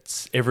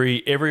 It's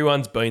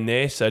everyone's been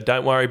there, so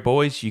don't worry,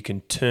 boys. You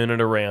can turn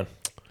it around.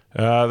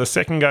 the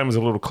second game was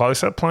a little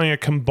closer, playing a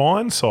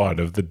combined side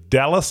of the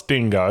Dallas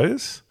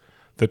Dingoes,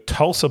 the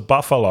Tulsa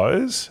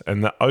Buffaloes,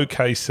 and the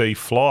OKC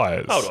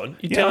Flyers. Hold on,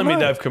 you're telling me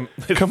they've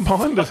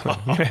combined it?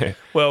 Yeah.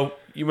 Well,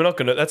 we're not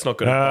gonna. That's not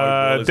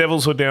gonna.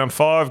 Devils were down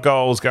 5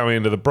 goals going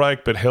into the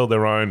break, but held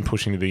their own,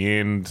 pushing to the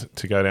end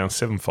to go down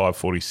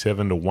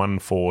 7-5-47 to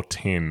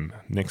 1-4-10.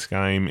 Next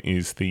game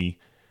is the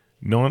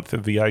 9th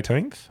of the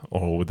 18th,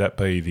 or would that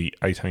be the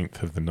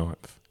 18th of the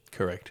 9th?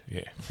 Correct.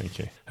 Yeah, thank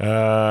you.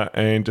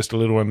 And just a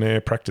little one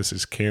there. Practice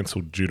is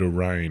cancelled due to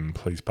rain.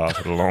 Please pass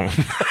it along.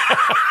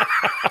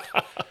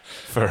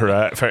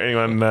 For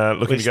anyone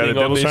looking to go to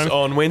Devils training.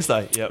 On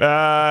Wednesday. Yep.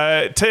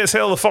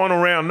 TSL, the final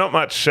round, not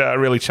much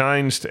really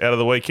changed out of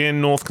the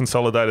weekend. North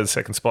consolidated the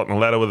second spot in the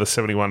ladder with a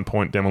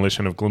 71-point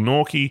demolition of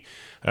Glenorchy.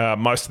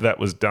 Most of that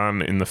was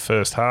done in the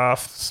first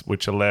half,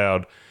 which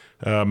allowed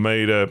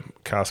me to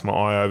cast my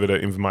eye over to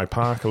Invermay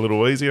Park a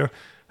little easier.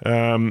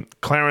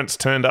 Clarence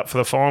turned up for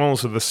the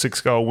finals with a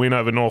 6-goal win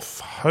over North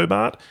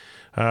Hobart,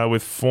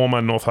 with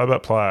former North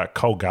Hobart player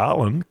Cole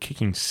Garland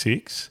kicking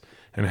 6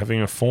 and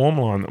having a form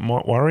line that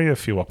might worry a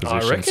few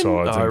opposition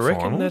sides. I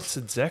reckon finals. that's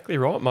exactly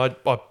right.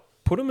 I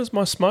put him as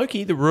my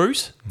Smoky, the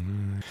Roos.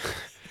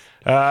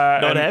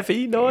 Not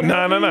happy. No.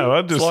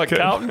 I just It's like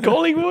Carlton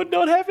Collingwood,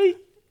 not happy.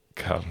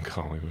 Carlton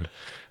Collingwood.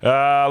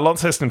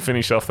 Launceston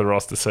finished off the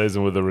roster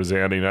season with a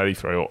resounding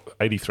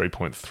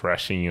 83-point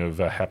thrashing of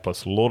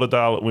hapless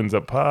Lauderdale at Windsor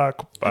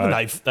Park.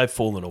 They've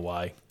fallen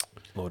away,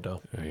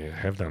 Lauderdale. Yeah,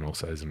 have done all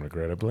season,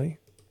 regrettably.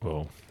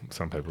 Well,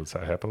 some people would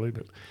say happily.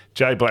 But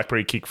Jay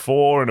Blackberry kicked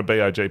 4 in a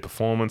BOG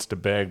performance to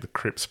bag the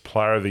Cripps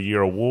Player of the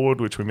Year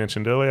award, which we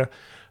mentioned earlier.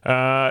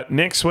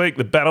 Next week,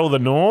 the Battle of the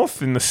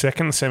North in the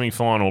second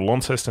semi-final.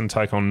 Launceston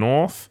take on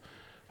North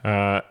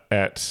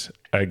at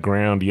a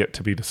ground yet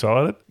to be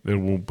decided.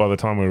 By the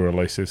time we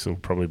release this, it'll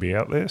probably be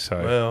out there.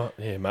 So Well,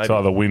 yeah, maybe. it's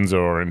either Windsor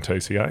or in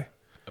TCA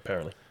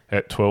Apparently.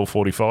 at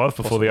 12:45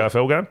 before the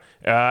AFL game.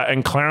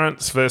 And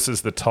Clarence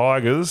versus the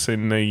Tigers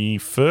in the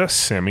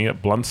first semi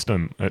at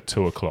Blunston at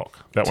 2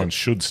 o'clock. That one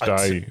should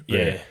stay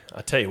there. Yeah,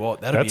 I tell you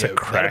what, that'd be a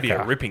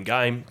cracker. ripping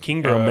game. Oh,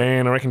 Kingborough,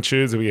 man, I reckon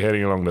Tubes will be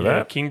heading along to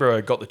that.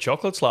 Kingborough got the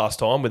chocolates last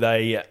time with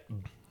a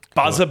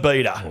buzzer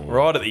beater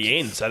right at the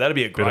end, so that'd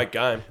be a great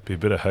game. Be a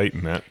bit of heat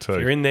in that too. If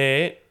you're in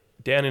there,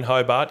 down in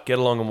Hobart. Get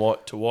along and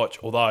to watch.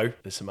 Although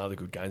there's some other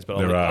good games, but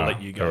I'll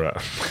let you go.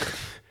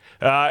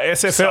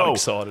 SFL, So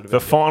excited about the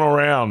it. final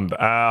round.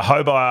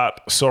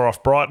 Hobart saw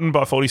off Brighton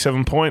by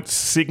 47 points.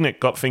 Cygnet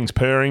got things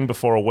purring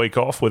before a week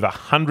off with a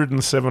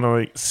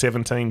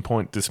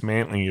 117-point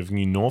dismantling of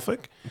New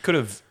Norfolk. Could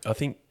have, I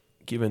think,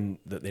 given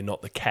that they're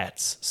not the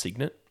Cats,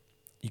 Cygnet,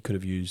 you could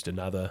have used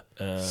another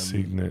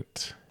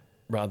Cygnet.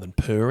 rather than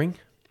purring.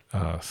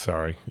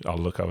 Sorry. Oh,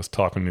 look, I was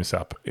typing this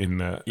up in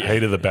the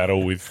heat of the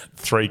battle with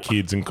 3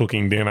 kids and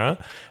cooking dinner.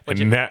 What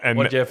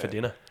did you have for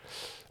dinner?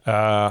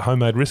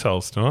 Homemade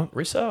rissoles tonight.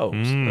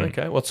 Rissoles.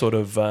 Okay. What sort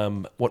of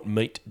what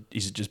meat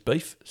is it? Just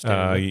beef?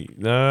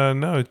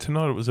 No,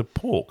 tonight it was a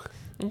pork.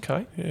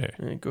 Okay. Yeah,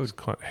 good. It's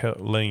quite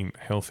lean,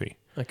 healthy.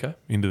 Okay.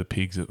 Into the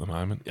pigs at the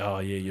moment. Oh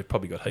yeah, you've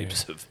probably got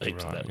heaps of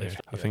that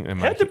left. I think they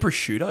How'd make the it.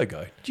 prosciutto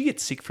go? Did you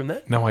get sick from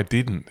that? No, I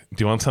didn't.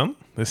 Do you want some?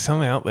 There's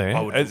some out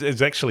there.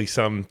 There's actually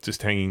some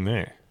just hanging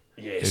there.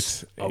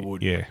 Yes, I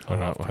would. Yeah, I all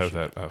right, love we'll have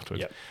that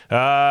afterwards.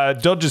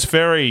 Yep. Dodgers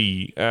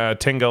Ferry,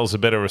 10 goals are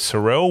better as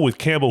Sorrell, with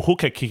Campbell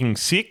Hooker kicking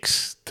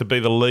 6 to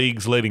be the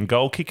league's leading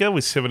goal kicker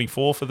with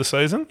 74 for the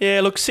season. Yeah,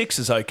 look, 6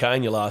 is okay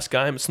in your last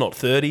game. It's not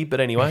 30, but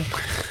anyway.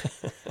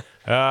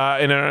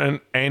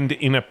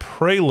 In a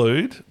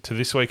prelude to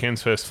this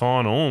weekend's first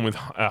final, and with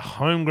a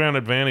home ground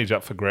advantage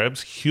up for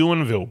grabs,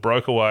 Huonville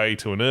broke away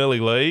to an early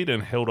lead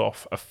and held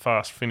off a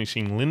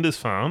fast-finishing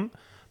Lindisfarne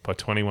by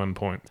 21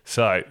 points.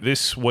 So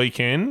this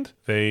weekend,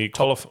 the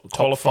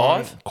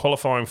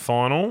qualifying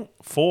final,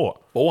 4.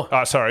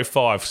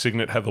 5.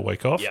 Cygnet have the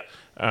week off. Yep.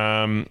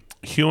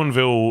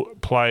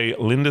 Huonville play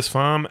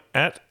Lindisfarne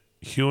at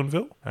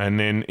Huonville, and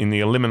then in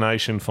the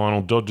elimination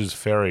final, Dodgers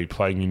Ferry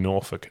play New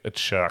Norfolk at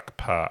Shark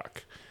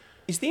Park.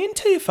 Is the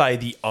NTFA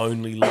the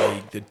only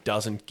league that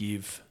doesn't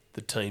give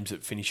the teams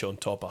that finish on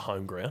top a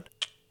home ground?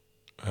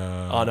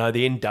 No,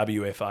 the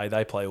NWFA,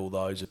 they play all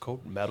those. It's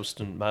called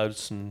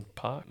Maidstone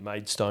Park.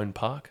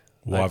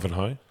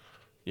 Wivenhoe.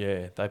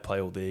 Yeah, they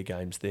play all their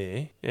games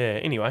there. Yeah,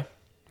 anyway.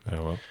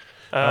 Oh,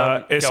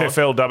 well.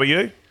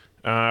 SFLW,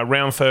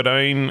 round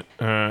 13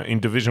 in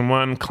Division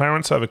 1,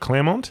 Clarence over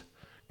Claremont.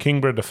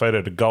 Kingborough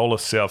defeated a goalless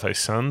South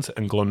East Suns,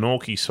 and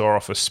Glenorchy saw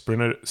off a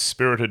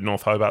spirited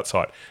North Hobart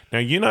side. Now,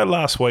 you know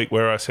last week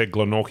where I said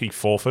Glenorchy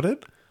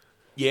forfeited?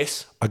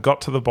 Yes. I got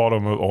to the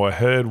bottom of, or I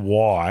heard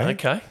why.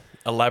 Okay.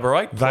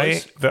 Elaborate,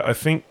 please. I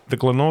think the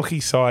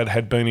Glenorchy side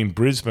had been in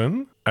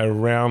Brisbane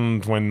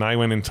around when they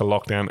went into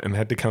lockdown and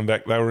had to come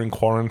back. They were in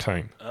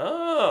quarantine.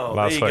 Oh,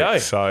 last there you week. go.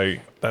 So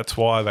that's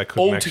why they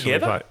couldn't All actually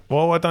together? play.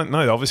 Well, I don't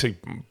know. Obviously,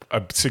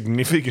 a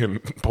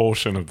significant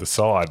portion of the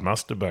side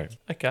must have been.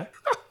 Okay.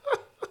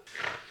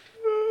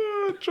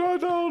 Try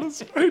to hold a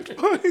straight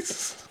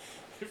face.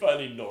 If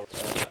only Nora.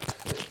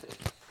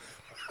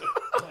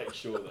 Make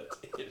sure that's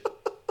it.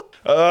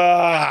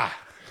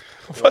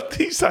 What did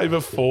he say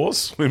before?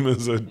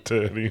 Swimmers are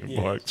dirty in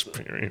my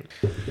experience.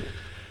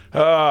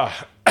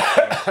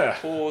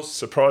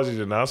 Surprised you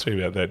didn't ask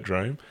me about that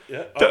dream.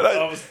 Yeah,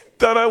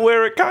 Don't know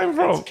where it came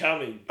from. It's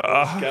coming.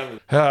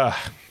 It's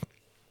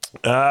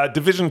coming.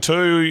 Division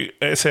 2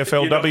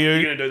 SFLW.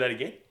 You're going to do that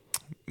again?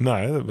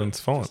 No, that one's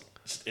fine.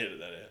 Just edit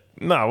that out.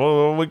 No,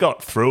 well, we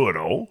got through it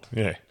all.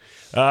 Yeah.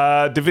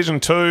 Division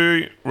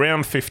 2,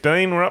 round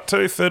 15 we're up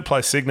to. Third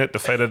place Cygnet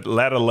defeated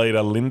ladder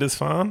leader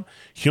Lindisfarne.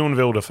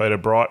 Huonville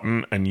defeated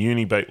Brighton and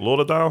Uni beat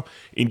Lauderdale.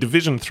 In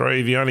Division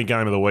 3, the only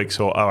game of the week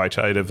saw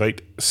OHA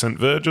defeat St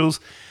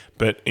Virgil's.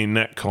 But in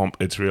that comp,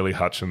 it's really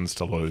Hutchins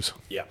to lose.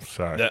 Yeah.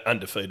 So, They're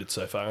undefeated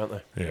so far, aren't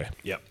they? yeah.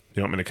 Yep.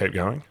 You want me to keep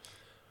going?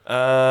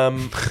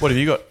 What have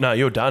you got? No,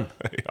 you're done.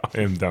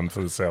 I am done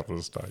for the south of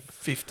the state.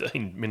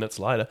 15 minutes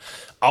later.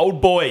 Old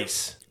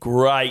boys.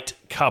 Great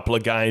couple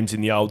of games in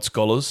the Old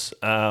Scholars.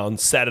 On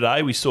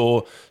Saturday, we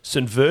saw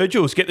St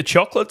Virgil's get the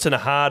chocolates and a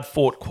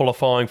hard-fought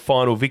qualifying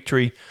final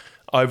victory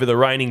over the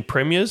reigning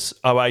premiers,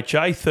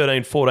 OHA,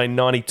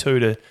 13-14-92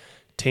 to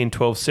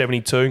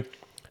 10-12-72.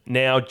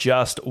 Now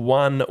just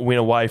one win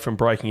away from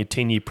breaking a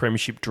 10-year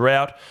premiership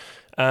drought.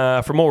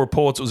 From all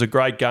reports, it was a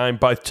great game.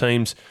 Both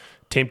teams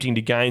attempting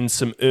to gain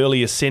some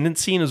early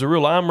ascendancy, and it was a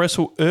real arm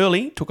wrestle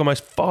early. Took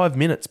almost 5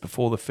 minutes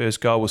before the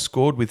first goal was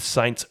scored, with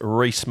Saints'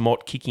 Reece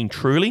Mott kicking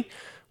truly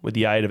with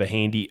the aid of a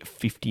handy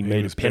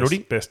 50-metre penalty.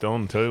 Best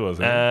on too,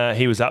 wasn't he?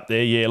 He was up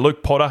there, yeah.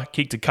 Luke Potter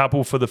kicked a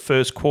couple for the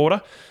first quarter,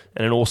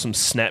 and an awesome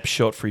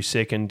snapshot for his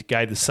second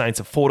gave the Saints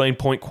a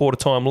 14-point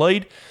quarter-time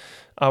lead.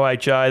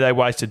 OHA, they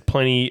wasted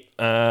plenty,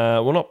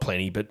 not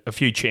plenty, but a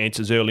few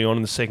chances early on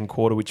in the second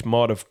quarter, which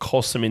might have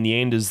cost them in the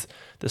end as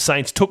the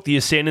Saints took the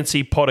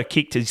ascendancy. Potter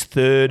kicked his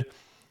third.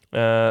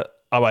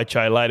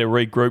 OHA later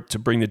regrouped to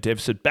bring the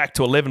deficit back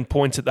to 11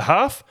 points at the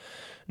half.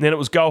 And then it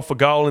was goal for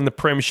goal in the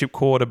premiership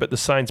quarter, but the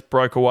Saints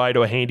broke away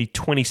to a handy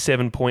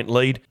 27-point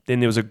lead.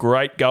 Then there was a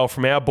great goal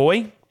from our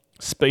boy,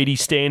 Speedy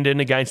Standen,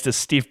 against a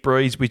stiff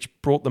breeze, which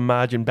brought the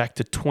margin back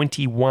to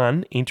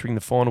 21 entering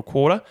the final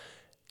quarter.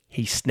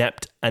 He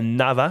snapped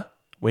another.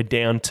 We're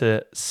down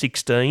to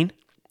 16.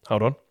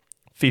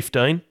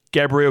 15.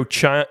 Gabriel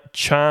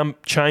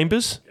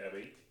Chambers.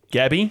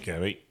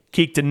 Gabby.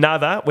 Kicked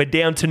another. We're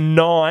down to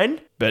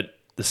 9. But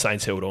the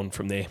Saints held on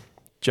from there.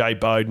 Jay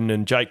Bowden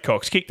and Jake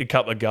Cox kicked a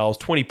couple of goals,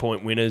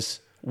 20-point winners,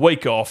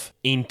 week off,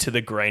 into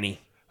the granny.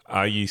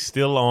 Are you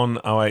still on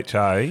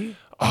OHA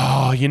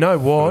Oh, you know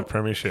for what? the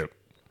premiership?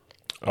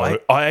 I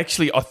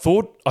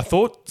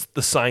thought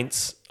the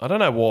Saints, I don't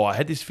know why, I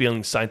had this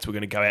feeling Saints were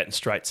going to go out in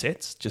straight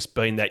sets, just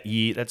being that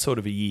year, that sort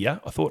of a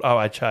year. I thought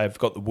OHA have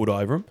got the wood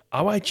over them.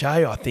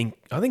 OHA, I think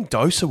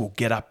Dosa will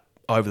get up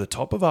over the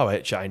top of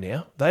OHA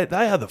now. They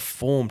are the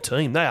form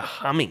team. They are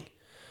humming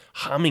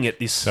at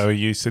this. So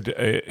you said,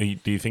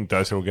 do you think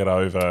Dosa will get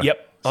over?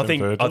 Yep, I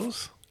think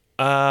Virgils?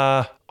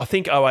 I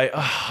think OA.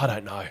 I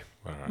don't know.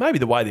 Right. Maybe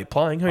the way they're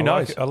playing. Who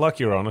knows? I like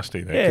your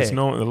honesty there. Because a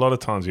lot of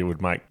times you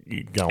would make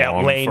you go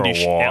outlandish,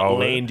 on for a while.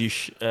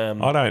 Outlandish.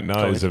 I don't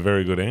know. Is a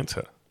very good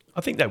answer.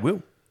 I think they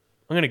will.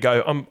 I'm going to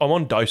go. I'm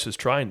on Dosa's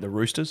train. The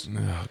Roosters.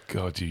 Oh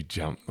God, you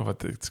jumped.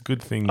 It's a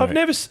good thing. I've mate.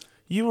 never.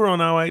 You were on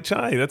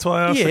OHA. That's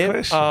why I asked the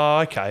question. Oh,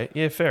 okay.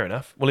 Yeah, fair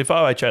enough. Well, if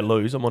OHA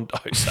lose, I'm on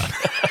Dosa.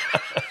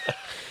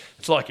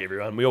 It's like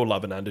everyone. We all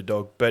love an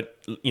underdog. But,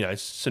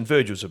 St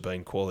Virgil's have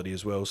been quality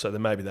as well, so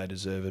then maybe they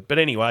deserve it. But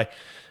anyway,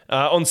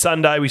 on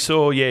Sunday we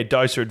saw,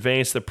 Dosa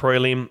advance the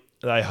prelim.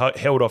 They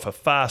held off a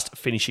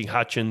fast-finishing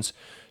Hutchins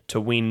to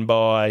win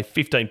by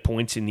 15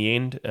 points in the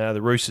end.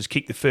 The Roosters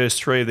kicked the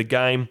first three of the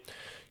game,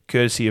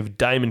 courtesy of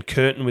Damon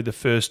Curtin with the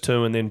first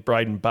two and then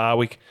Braden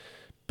Barwick.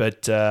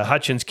 But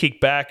Hutchins kicked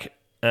back.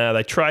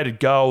 They traded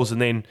goals and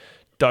then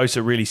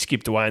Dosa really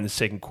skipped away in the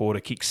second quarter,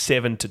 kicked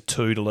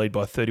 7-2 to lead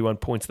by 31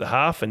 points at the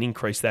half and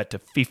increased that to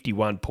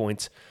 51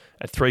 points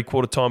at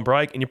three-quarter time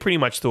break. And you pretty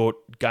much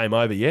thought, game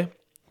over, yeah?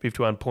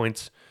 51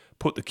 points,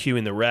 put the cue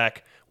in the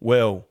rack.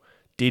 Well,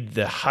 did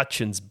the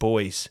Hutchins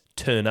boys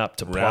turn up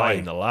to play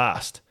in the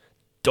last?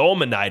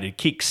 Dominated,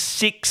 kicked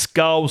 6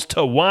 goals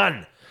to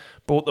 1.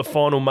 Brought the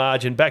final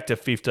margin back to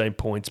 15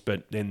 points,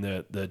 but then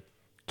the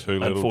too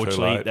little, unfortunately,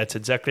 too late. That's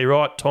exactly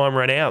right. Time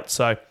ran out.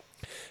 So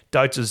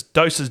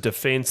Dosa's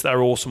defence, they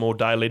were awesome all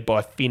day, led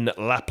by Finn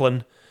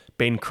Lapland,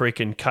 Ben Crick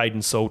and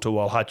Caden Salter,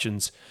 while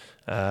Hutchins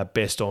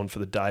best on for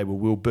the day were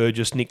Will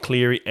Burgess, Nick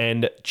Cleary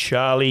and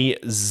Charlie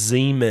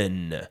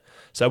Zeman.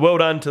 So well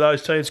done to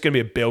those teams. It's going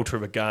to be a belter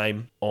of a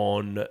game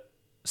on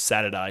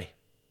Saturday.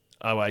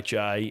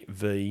 OHA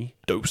v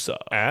Dosa.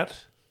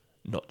 At?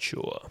 Not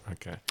sure.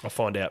 Okay. I'll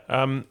find out.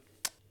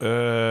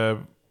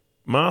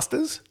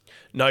 Masters?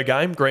 No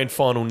game. Grand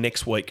final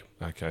next week.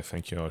 Okay,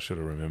 thank you. I should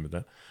have remembered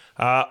that.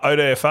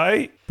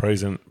 ODFA,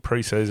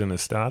 pre-season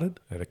has started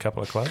at a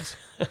couple of clubs.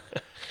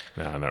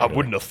 No, not I really.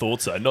 wouldn't have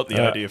thought so. Not the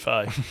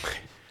ODFA.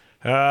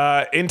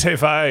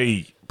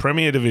 NTFA,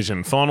 Premier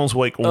Division, finals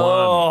week 1.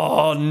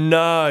 Oh,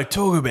 no.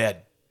 Talk about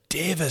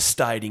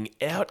devastating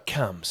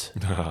outcomes.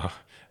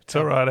 It's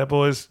all right, our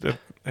boys,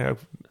 our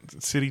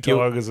City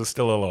Tigers are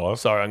still alive.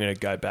 Sorry, I'm going to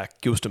go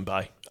back. Gilston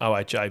Bay.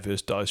 OHA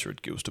versus Dosa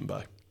at Gilston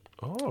Bay.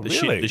 Oh, The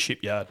really?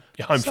 Shipyard.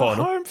 Your home It's a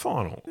final. home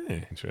final.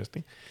 Yeah,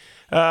 interesting.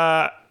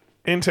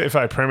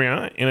 NTFA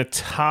Premier in a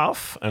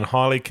tough and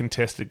highly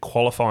contested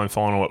qualifying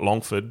final at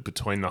Longford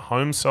between the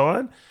home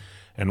side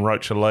and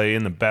Rochalee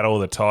in the Battle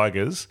of the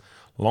Tigers.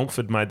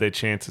 Longford made their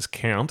chances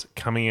count,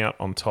 coming out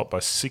on top by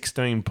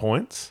 16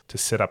 points to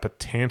set up a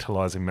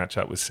tantalising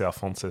matchup with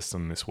South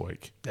Launceston this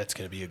week. That's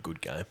going to be a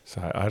good game.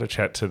 So I had a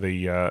chat to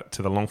the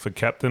Longford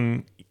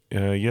captain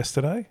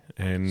yesterday,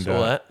 and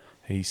Saw that.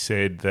 he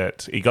said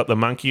that he got the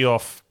monkey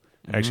off.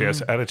 Actually,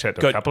 I had a chat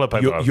to a couple of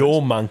people.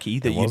 Your monkey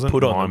that It you wasn't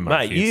put on my them.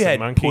 monkey, Mate, it's you the had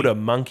monkey. put a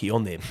monkey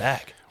on their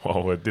back.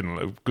 Well, it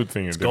didn't. Good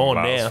thing it didn't gone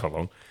last now. for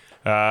long.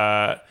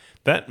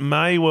 That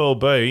may well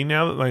be,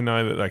 now that they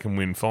know that they can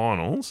win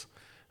finals,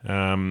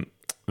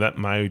 that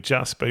may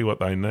just be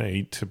what they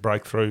need to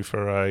break through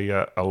for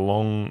a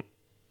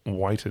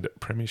long-awaited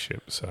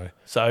premiership. So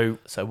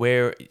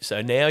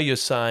now you're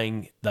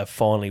saying they've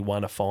finally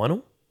won a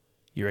final?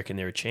 You reckon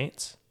they're a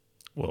chance?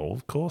 Well,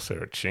 of course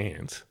they're a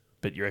chance.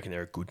 But you reckon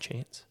they're a good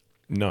chance?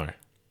 No.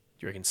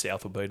 You reckon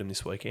South will beat them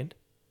this weekend?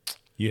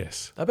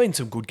 Yes. There have been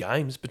some good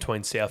games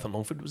between South and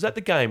Longford. Was that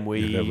the game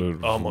we... They were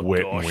oh, my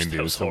wet gosh, and windy. that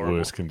It was was the horrible.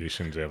 worst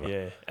conditions ever.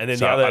 Yeah. And then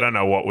So the other... I don't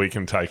know what we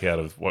can take out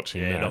of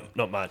watching Yeah, that.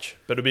 not much.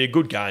 But it'll be a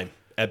good game.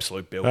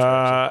 Absolute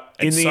belter.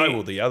 And so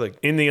will the other...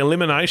 In the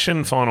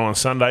elimination final on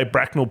Sunday,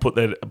 Bracknell put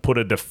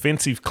a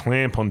defensive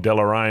clamp on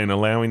Deloraine,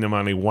 allowing them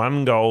only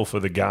 1 goal for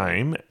the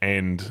game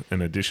and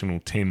an additional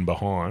 10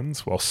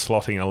 behinds, while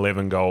slotting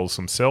 11 goals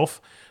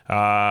himself.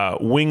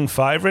 Wing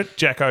favourite,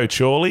 Jacko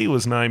Chorley,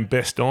 was named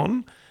best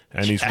on,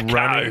 and he's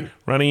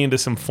running into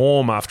some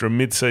form after a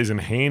mid-season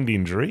hand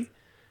injury.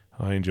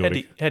 I enjoyed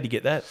it. How'd you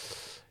get that?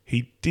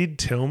 He did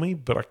tell me,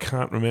 but I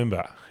can't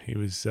remember. He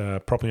was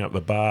propping up the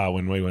bar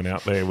when we went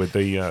out there with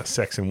the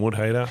Saxon wood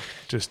heater.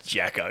 Just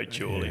Jacko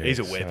Chorley. Yeah, He's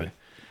a weapon.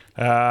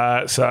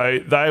 So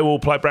they will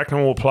play.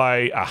 Bracknell will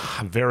play a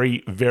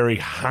very, very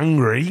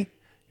hungry.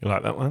 You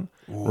like that one?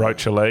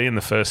 Rochalee in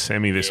the first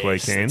semi this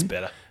weekend.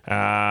 That's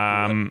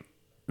better.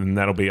 And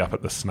that'll be up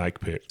at the Snake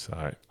Pit.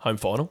 So Home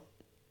final?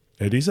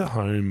 it is a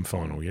home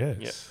final.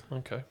 Yes.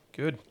 Okay,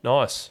 good.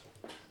 Nice.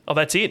 Oh,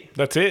 that's it.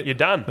 That's it. You're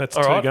done. That's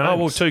all 2 right. games. Oh,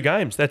 well, 2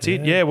 games. That's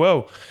it. Yeah,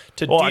 well.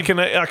 Well, I can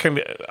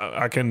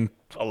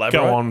Elaborate.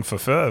 go on for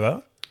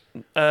further.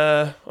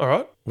 All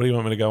right. What do you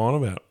want me to go on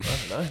about? I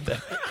don't know. That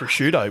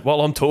prosciutto.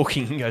 While I'm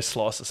talking, you can go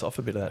slice us off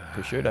a bit of that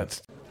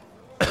prosciutto.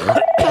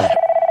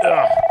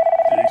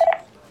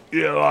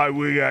 Yeah, like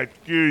we got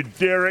you,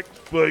 Derek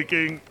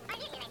speaking.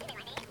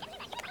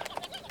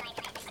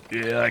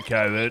 Yeah,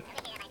 okay,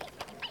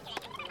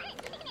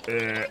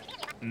 then.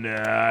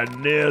 Nah,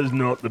 now's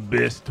not the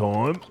best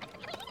time.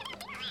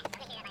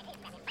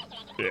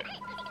 Yeah.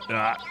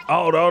 Nah,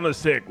 hold on a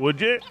sec, would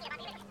you?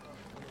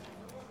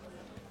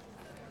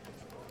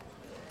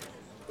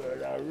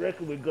 But I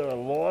reckon we got a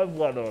live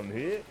one on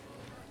here.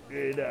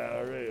 Yeah,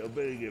 no, I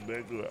better get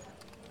back to it.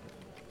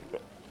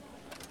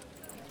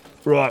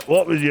 Right,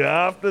 what was you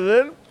after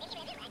then?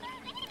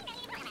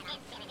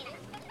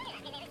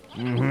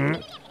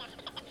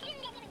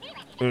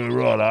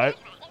 Righto.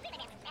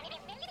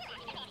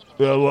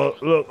 Well,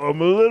 look,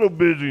 I'm a little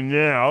busy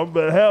now,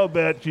 but how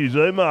about you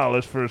email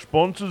us for a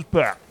sponsors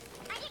pack?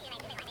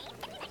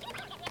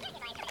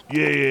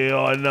 Yeah,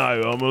 I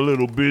know, I'm a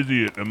little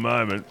busy at the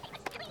moment.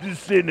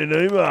 Just send an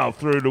email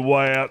through to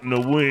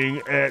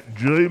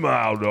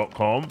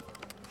wayoutinthewing@gmail.com,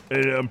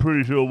 and I'm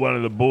pretty sure one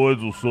of the boys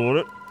will sort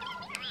it.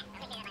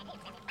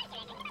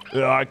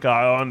 Yeah, okay,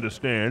 I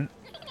understand.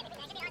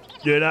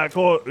 Yeah,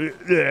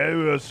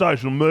 no,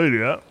 social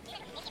media.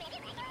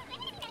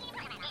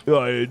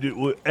 Oh,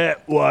 yeah,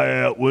 at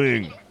Way Out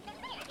Wing.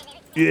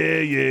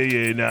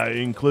 Yeah, no, it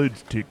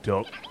includes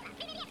TikTok.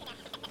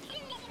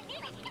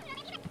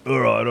 All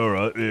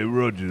right, yeah,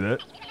 roger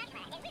that.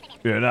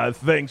 Yeah, no,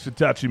 thanks for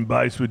touching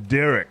base with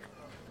Derek.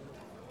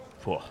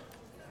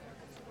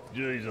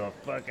 Jeez, I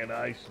fucking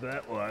aced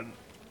that one.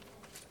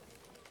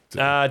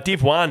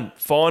 Div 1,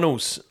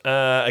 finals.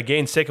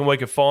 Again, second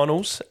week of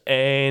finals,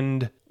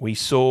 and we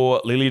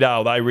saw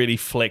Lilydale. They really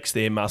flexed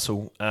their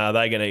muscle. They're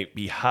going to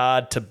be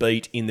hard to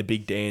beat in the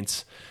big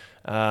dance.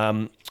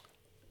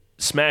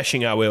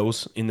 Smashing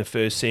OLs in the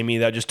first semi.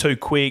 They're just too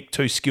quick,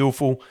 too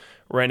skillful.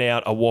 Ran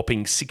out a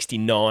whopping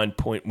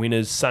 69-point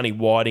winners. Sonny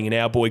Whiting and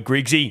our boy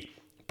Griggsy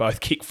both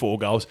kicked 4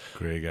 goals.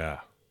 Grigger.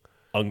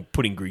 I'm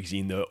putting Griggsy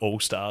in the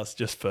All-Stars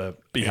just for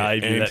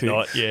behaviour that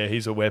night. Yeah,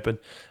 he's a weapon.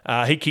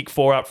 He kicked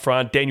 4 up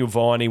front. Daniel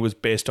Viney was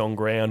best on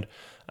ground.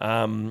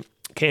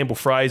 Campbell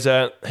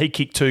Fraser, he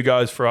kicked 2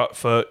 goals for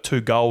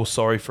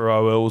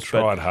OLs.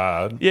 Tried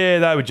hard. Yeah,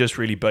 they were just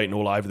really beaten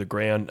all over the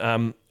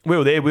ground. We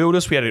were there,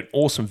 Wilders. We had an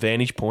awesome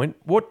vantage point.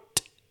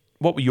 What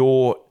were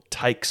your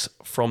takes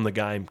from the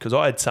game? Because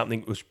I had something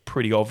that was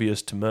pretty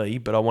obvious to me,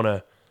 but I want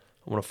to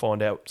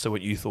find out. So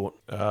what you thought?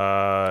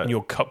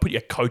 And put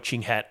your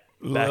coaching hat.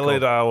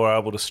 Lilydale were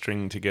able to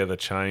string together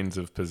chains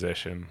of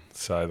possession.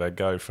 So they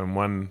go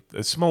from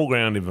a small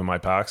ground in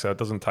Vermey Park, so it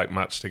doesn't take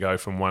much to go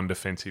from one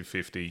defensive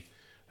 50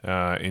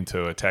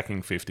 into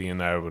attacking 50,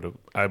 and they're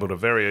able to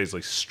very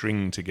easily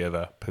string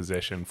together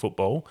possession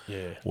football.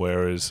 Yeah.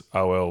 Whereas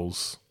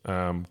OLs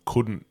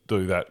couldn't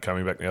do that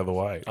coming back the other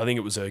way. I think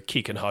it was a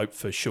kick and hope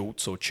for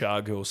Schultz or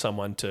Chug or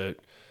someone to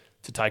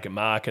take a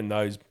mark,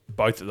 and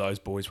both of those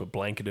boys were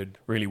blanketed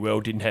really well,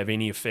 didn't have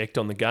any effect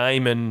on the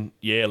game. And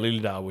yeah,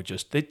 Lilydale were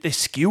just their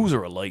skills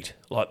are elite.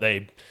 Like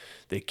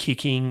they're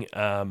kicking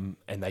and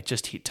they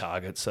just hit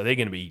targets, so they're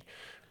going to be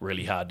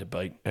really hard to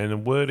beat. And the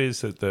word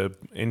is that the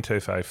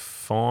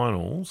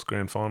NTFA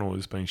grand final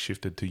has been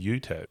shifted to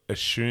UTAB,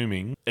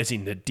 assuming as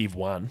in the Div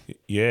 1.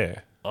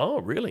 Yeah.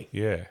 Oh, really?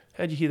 Yeah.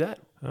 How'd you hear that?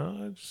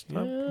 I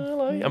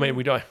mean,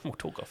 we'll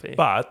talk off air.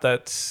 But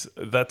that's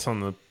on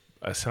the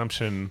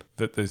assumption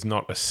that there's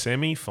not a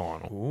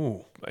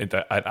semi-final at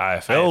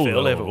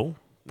AFL level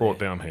brought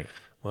down here.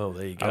 Well,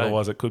 there you go.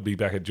 Otherwise, it could be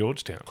back at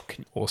Georgetown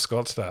or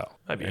Scottsdale.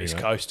 Maybe East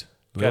Coast.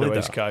 Go to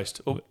East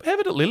Coast. Or have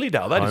it at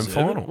Lilydale. They deserve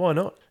final. It. Why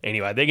not?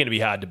 Anyway, they're going to be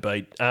hard to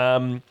beat.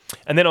 And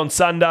then on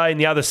Sunday, in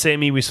the other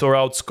semi, we saw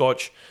Old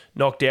Scotch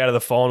knocked out of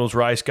the finals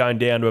race, going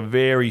down to a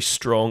very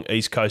strong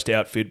East Coast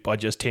outfit by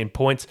just 10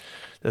 points.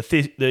 The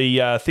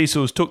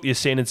Thistles took the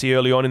ascendancy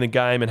early on in the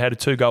game and had a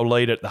 2-goal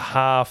lead at the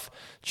half.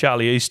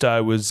 Charlie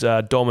Easto was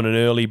dominant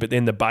early, but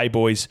then the Bay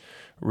Boys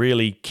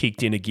really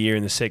kicked into gear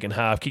in the second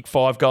half. Kicked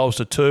 5 goals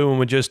to 2 and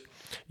were just,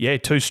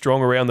 too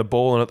strong around the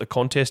ball and at the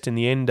contest in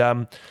the end.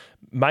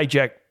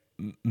 Majak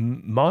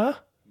Meyer,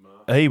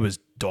 he was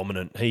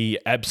dominant. He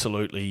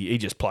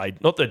just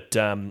played. Not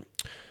that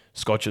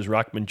Scotch's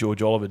ruckman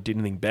George Oliver did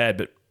anything bad,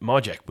 but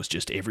Majak was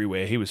just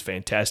everywhere. He was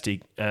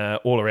fantastic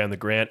all around the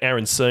ground.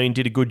 Aaron Seen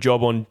did a good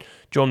job on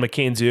John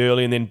McKenzie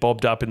early and then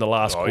bobbed up in the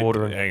last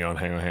quarter. Hang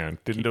on.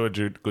 Didn't do a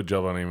good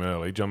job on him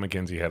early. John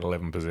McKenzie had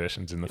 11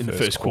 possessions in the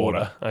first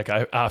quarter.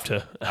 Okay,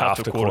 after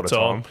quarter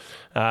time.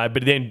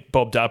 But then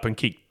bobbed up and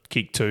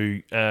kicked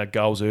 2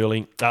 goals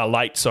late.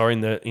 In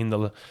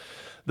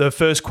the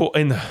first quarter.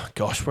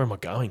 Where am I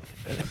going?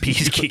 That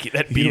beer's kicking.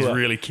 That beer's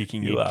really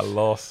kicking. You are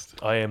lost.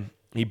 I am.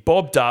 He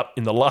bobbed up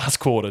in the last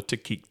quarter to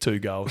kick 2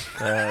 goals.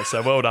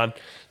 So well done.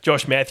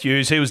 Josh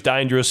Matthews, he was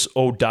dangerous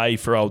all day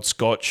for Old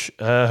Scotch,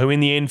 who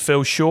in the end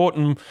fell short,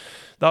 and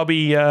they'll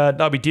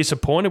be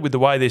disappointed with the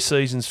way their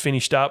season's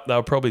finished up. They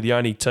were probably the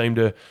only team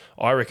to,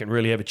 I reckon,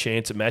 really have a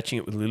chance at matching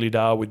it with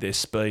Lilydale with their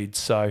speed.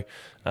 So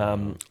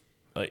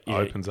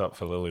opens up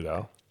for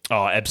Lilydale.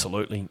 Oh,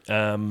 absolutely.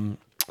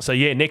 So,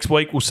 yeah, next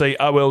week we'll see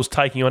OLs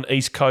taking on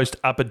East Coast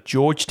up at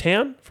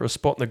Georgetown for a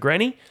spot in the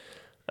granny.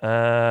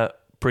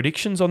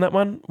 Predictions on that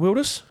one,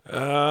 Wilders?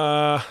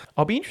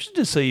 I'll be interested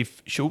to see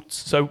if Schultz...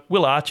 So,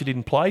 Will Archer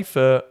didn't play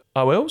for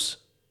OLs.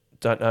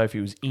 Don't know if he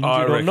was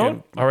injured or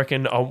not.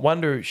 I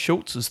wonder if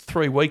Schultz is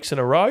 3 weeks in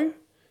a row.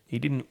 He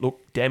didn't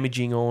look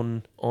damaging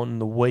on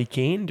the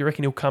weekend. Do you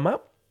reckon he'll come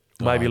up?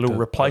 Maybe a little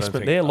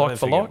replacement there, like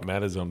for like. It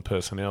matters on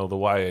personnel. The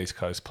way East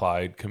Coast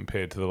played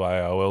compared to the way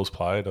OLs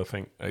played, I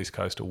think East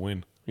Coast will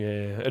win.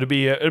 Yeah, it'll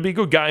be a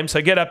good game.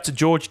 So get up to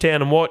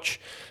Georgetown and watch.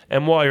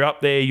 And while you're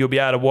up there, you'll be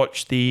able to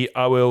watch the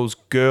OLs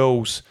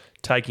girls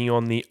taking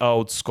on the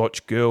Old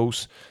Scotch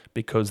girls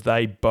because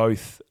they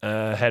both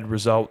had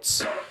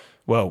results.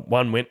 Well,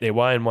 one went their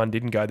way and one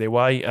didn't go their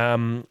way.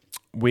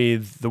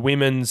 With the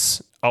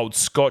women's Old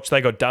Scotch,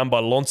 they got done by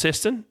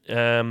Launceston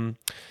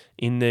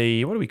in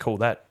the, what do we call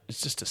that?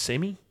 It's just a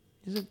semi,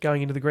 is it,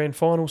 going into the grand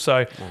final?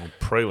 So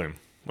prelim.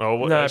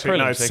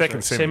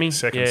 Second semi.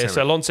 Semi.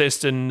 So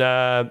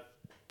Launceston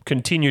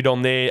continued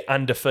on their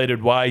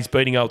undefeated ways,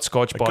 beating Old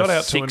Scotch by 6. Got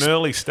out to an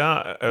early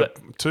start,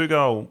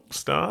 2-goal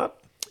start.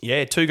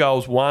 Yeah, 2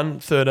 goals,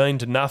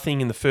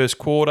 13-0 in the first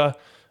quarter.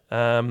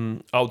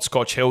 Old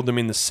Scotch held them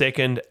in the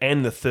second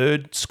and the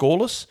third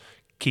scoreless,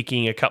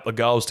 kicking a couple of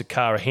goals to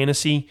Cara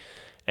Hennessy.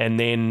 And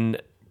then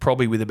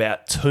probably with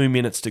about 2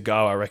 minutes to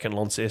go, I reckon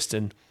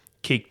Launceston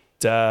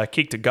kicked a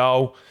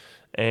goal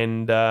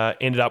and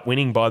ended up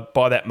winning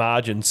by that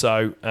margin.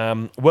 So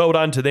well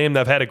done to them.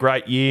 They've had a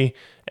great year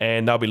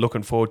and they'll be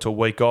looking forward to a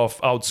week off.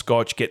 Old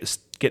Scotch get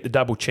the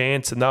double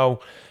chance and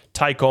they'll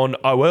take on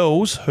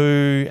OLs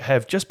who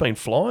have just been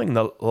flying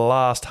the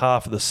last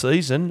half of the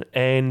season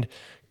and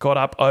got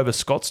up over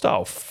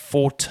Scottsdale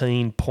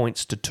 14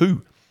 points to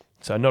 2.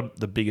 So not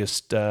the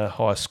biggest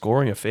highest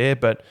scoring affair,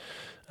 but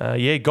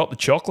got the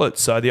chocolate.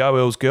 So the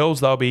OLs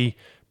girls, they'll be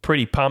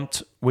pretty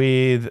pumped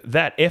with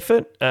that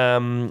effort.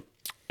 They'll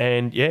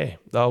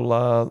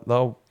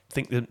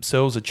think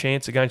themselves a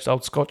chance against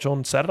Old Scotch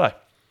on Saturday.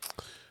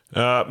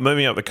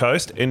 Moving up the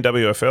coast,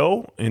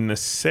 NWFL in the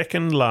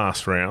second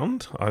last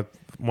round. I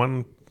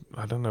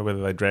don't know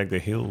whether they dragged their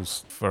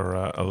heels for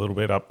a little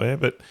bit up there,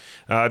 but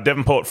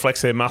Devonport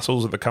flexed their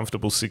muscles with a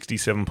comfortable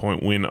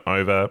 67-point win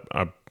over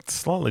a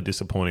slightly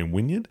disappointing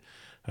Wynyard.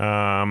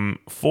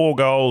 4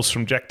 goals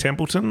from Jack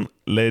Templeton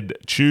led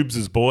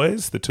Tubes'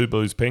 boys, the Two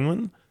Blues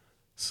Penguins,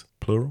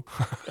 plural,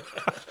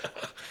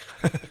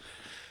 to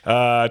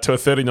a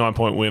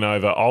 39-point win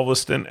over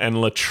Ulverston,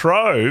 and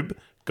Latrobe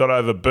got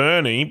over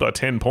Burnie by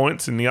 10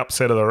 points in the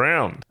upset of the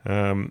round.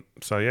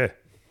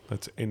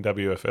 That's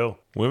NWFL.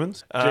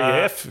 Women's?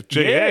 GF.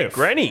 Yeah,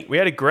 granny. We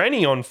had a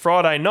granny on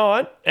Friday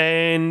night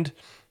and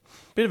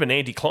a bit of an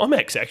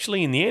anticlimax,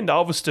 actually. In the end,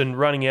 Ulverston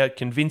running out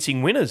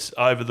convincing winners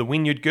over the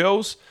Wynyard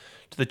girls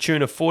to the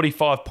tune of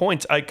 45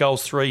 points, 8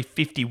 goals, 3,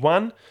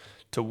 51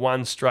 to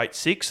 1 straight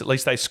 6. At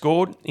least they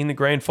scored in the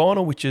grand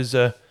final, which is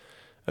a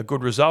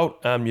good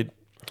result. You'd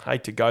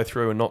hate to go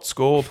through and not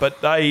score,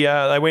 but they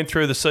went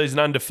through the season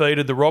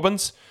undefeated, the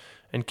Robins,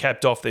 and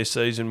capped off their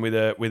season with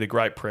a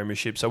great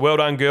premiership. So well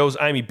done, girls.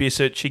 Amy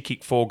Bissett, she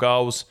kicked 4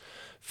 goals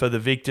for the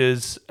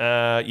Victors.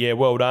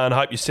 Well done.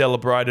 Hope you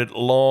celebrated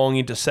long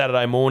into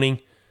Saturday morning.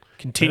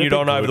 Continued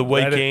on over the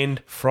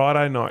weekend.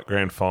 Friday night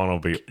grand final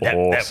would be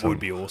awesome. That would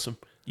be awesome.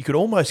 You could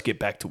almost get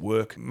back to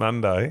work.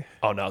 Monday.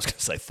 Oh, no, I was going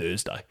to say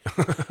Thursday.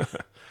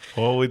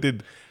 Well, we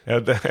did. Our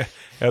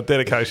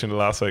dedication to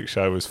last week's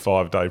show was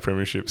 5-day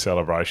premiership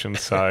celebration.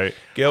 So,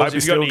 girls, hope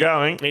you're still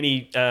going.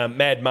 Any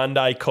Mad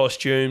Monday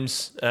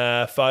costumes,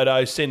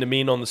 photos, send them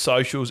in on the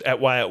socials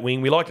at Way Out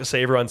Wing. We like to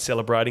see everyone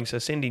celebrating, so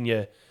send in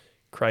your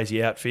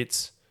crazy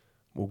outfits.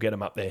 We'll get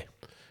them up there.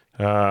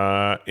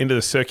 Into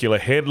the Circular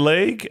Head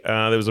League,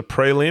 there was a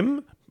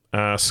prelim.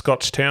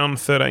 Scotchtown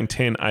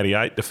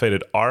 13-10-88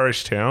 defeated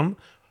Irishtown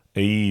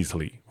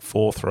easily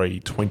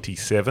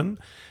 4-3-27.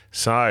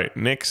 So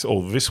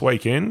this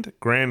weekend,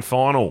 grand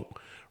final,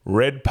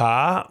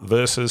 Redpar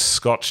versus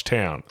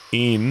Scotchtown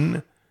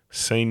in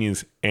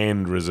seniors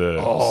and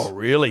reserves. Oh,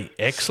 really?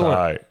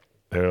 Excellent.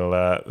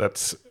 So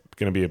that's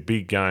going to be a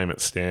big game at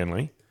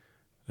Stanley.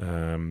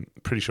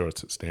 Pretty sure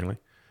it's at Stanley.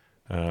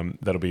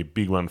 That'll be a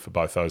big one for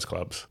both those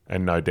clubs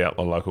and no doubt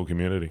the local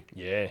community.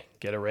 Yeah,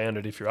 get around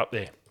it if you're up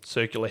there.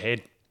 Circular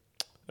Head.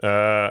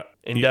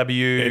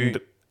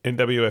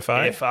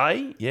 NWFA.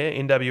 FA, yeah,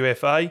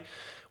 NWFA.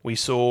 We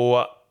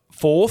saw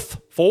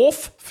fourth.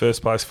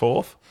 First place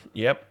fourth.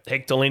 Yep,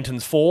 Hector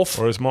Linton's fourth.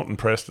 Or is Mott and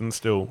Preston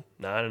still?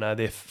 No,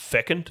 they're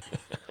second.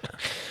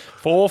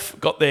 Fourth,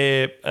 got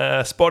their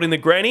spot in the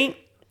granny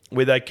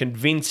with a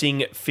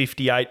convincing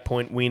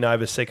 58-point win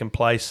over second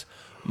place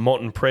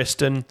Mott and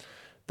Preston.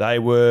 They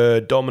were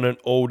dominant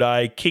all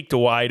day, kicked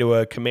away to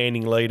a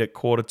commanding lead at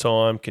quarter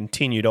time,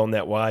 continued on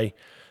that way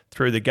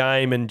through the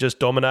game and just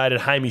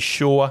dominated. Hamish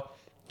Shaw,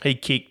 he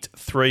kicked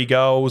 3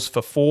 goals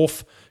for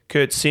fourth.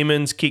 Kurt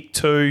Simmons kicked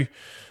 2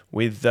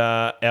 with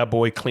our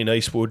boy Clint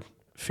Eastwood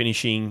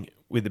finishing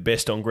with the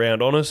best on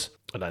ground honours.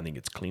 I don't think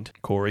it's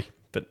Corey,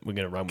 but we're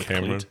going to run with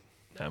Cameron. Clint.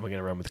 No, we're going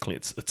to run with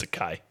Clint. It's a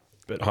K.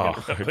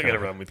 but I'm going to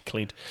run with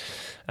Clint.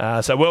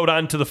 So well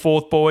done to the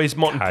fourth boys.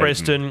 Mott and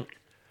Preston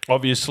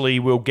obviously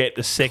will get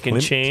the second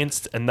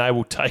chance, and they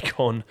will take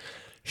on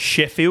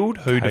Sheffield,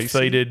 who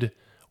defeated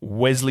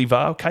Wesley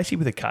Vale. Casey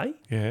with a K?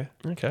 Yeah.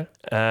 Okay.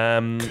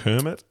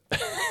 Kermit.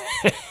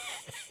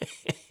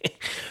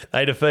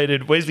 They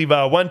defeated Wesley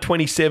Vale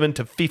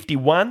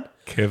 127-51.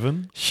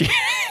 Kevin.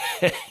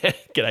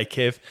 G'day,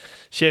 Kev.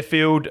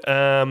 Sheffield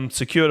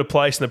secured a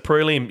place in the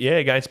prelim,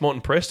 against Mott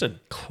and Preston.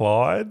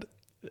 Clyde.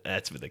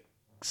 That's with a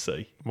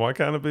C. Why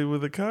can't it be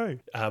with a K?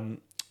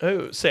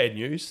 Sad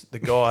news. The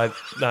guy,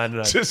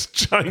 no. Just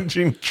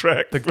changing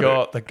track.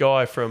 The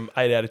guy from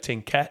 8 out of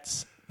 10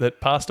 Cats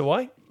that passed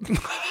away.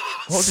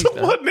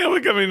 What, now we're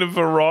coming a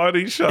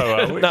variety show,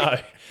 are we? No.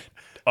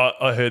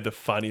 I heard the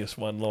funniest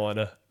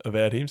one-liner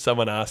about him.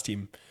 Someone asked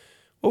him,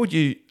 what would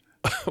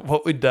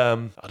I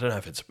don't know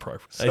if it's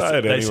appropriate. Say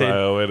it anyway,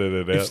 I'll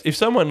edit it out. If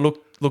someone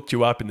looked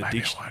you up in the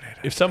dictionary,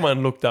 if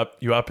someone looked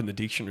you up in the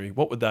dictionary,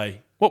 what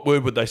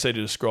word would they say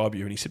to describe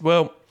you? And he said,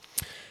 well,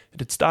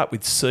 it'd start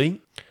with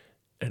C,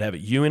 it'd have a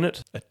U in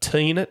it, a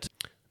T in it.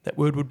 That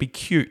word would be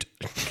cute.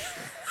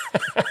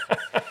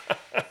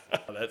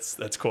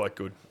 That's quite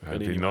good. It'd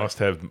be nice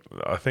to have.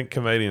 I think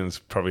comedians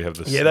probably have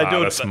the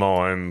smartest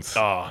minds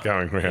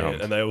going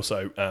around, and they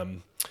also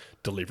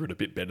deliver it a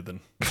bit better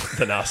than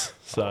us.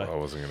 So I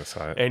wasn't going to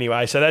say it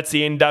anyway. So that's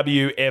the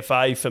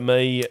NWFA for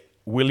me,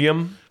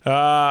 William.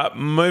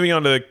 Moving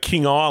on to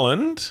King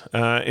Island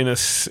in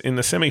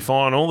the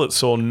semi-final that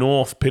saw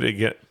North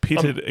pitted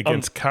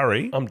against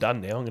Curry. I'm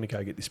done now. I'm going to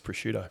go get this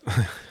prosciutto.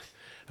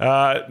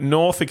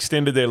 North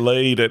extended their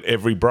lead at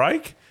every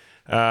break.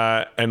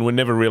 And were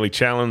never really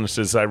challenged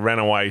as they ran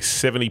away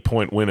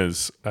 70-point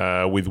winners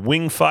with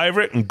wing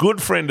favourite and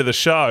good friend of the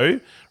show,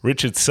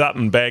 Richard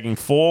Sutton, bagging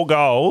 4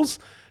 goals,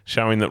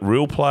 showing that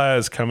real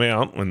players come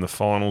out when the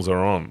finals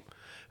are on.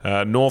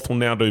 North will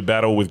now do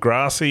battle with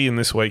Grassy in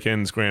this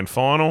weekend's grand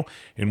final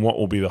in what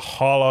will be the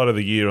highlight of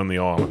the year on the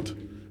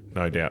island,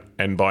 no doubt.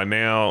 And by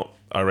now,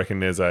 I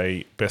reckon there's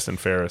a best and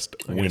fairest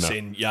winner. I'm going to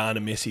send Jan a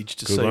message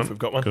to see if we've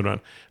got one. Good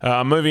one.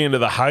 Moving into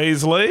the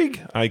Hayes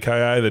League,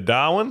 a.k.a. the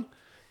Darwin.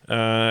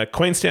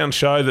 Queenstown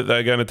show that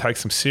they're going to take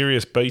some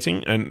serious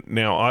beating, and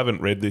now I haven't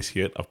read this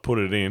yet. I've put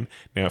it in.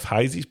 Now, if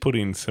Hazy's put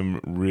in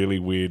some really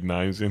weird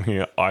names in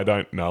here, I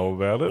don't know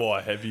about it. Why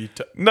have you?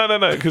 No,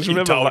 because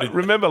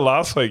remember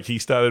last week he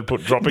started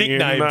dropping in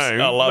names. I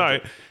love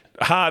it.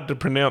 Hard to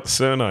pronounce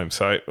surnames,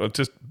 so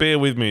just bear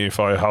with me if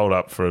I hold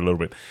up for a little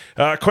bit.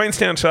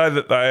 Queenstown show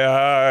that they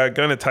are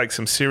going to take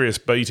some serious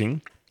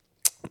beating.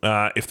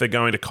 If they're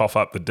going to cough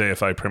up the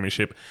DFA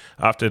Premiership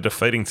after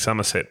defeating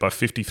Somerset by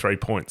 53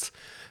 points.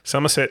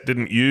 Somerset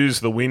didn't use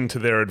the win to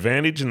their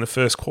advantage in the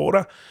first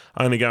quarter,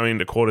 only going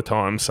into quarter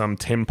time some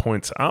 10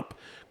 points up.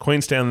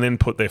 Queenstown then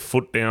put their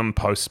foot down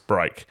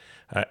post-break.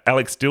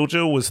 Alex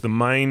Dilger was the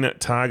main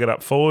target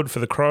up forward for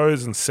the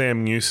Crows, and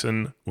Sam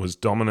Newson was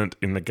dominant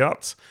in the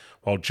guts,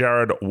 while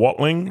Jared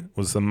Watling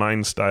was the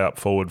mainstay up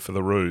forward for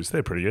the Roos.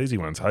 They're pretty easy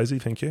ones, Hazy,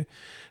 thank you.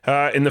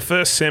 In the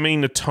first semi,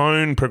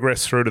 Natone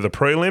progressed through to the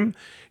prelim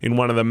in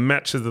one of the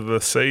matches of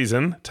the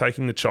season,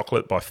 taking the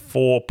chocolate by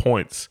 4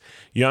 points.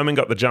 Yeoman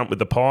got the jump with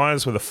the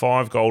Pies with a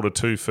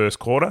 5-2 first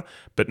quarter,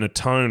 but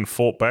Natone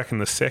fought back in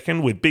the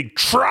second with big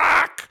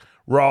truck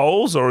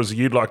rolls, or as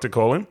you'd like to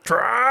call him,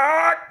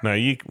 truck.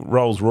 No,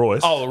 Rolls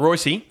Royce. Oh, the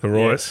Roycey. The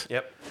Royce. Yeah.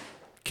 Yep.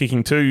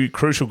 Kicking 2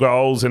 crucial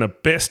goals in a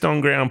best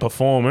on-ground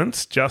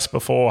performance just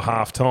before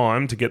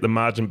half-time to get the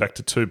margin back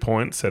to 2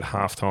 points at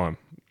half-time.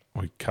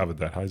 We covered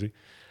that, Hazy.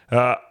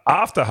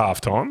 After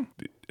half-time,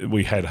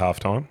 we had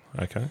half-time,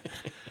 okay.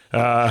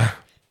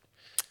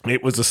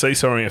 It was a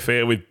seesawing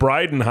affair with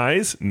Braden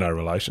Hayes, no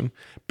relation,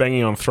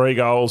 banging on 3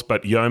 goals,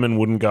 but Yeoman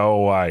wouldn't go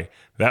away.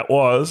 That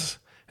was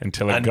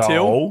until a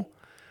goal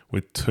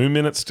with 2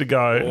 minutes to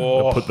go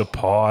that put the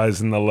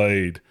Pies in the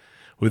lead.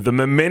 With the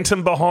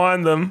momentum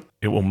behind them,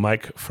 it will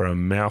make for a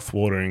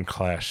mouth-watering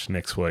clash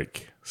next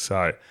week.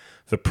 So,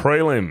 the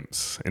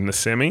prelims in the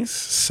semis,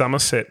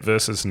 Somerset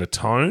versus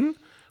Natone,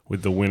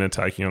 with the winner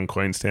taking on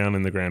Queenstown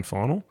in the grand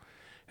final.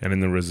 And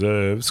in the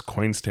reserves,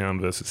 Queenstown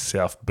versus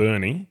South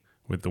Burnie,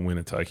 with the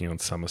winner taking on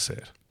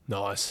Somerset.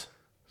 Nice.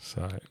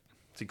 So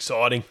it's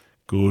exciting.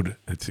 Good.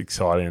 It's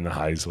exciting in the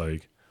Hayes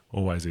League.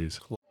 Always is.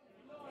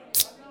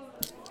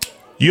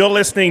 You're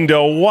listening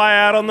to Way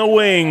Out on the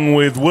Wing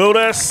with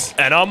Wilders.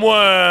 And I'm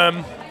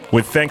Worm.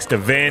 With thanks to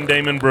Van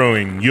Diemen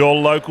Brewing, your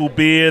local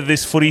beer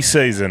this footy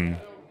season.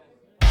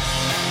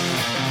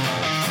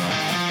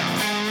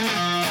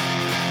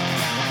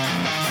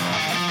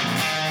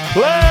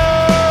 Player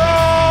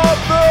of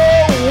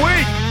the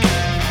Week.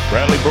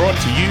 Proudly brought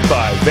to you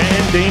by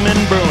Van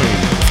Diemen Brewing.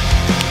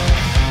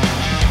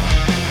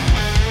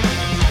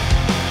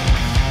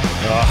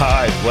 All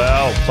right,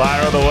 well,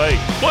 Player of the Week.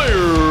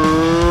 Player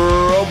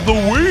of the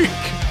Week.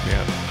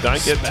 Now,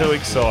 don't get too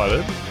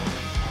excited.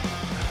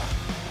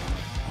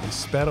 You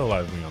spat all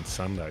over me on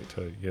Sunday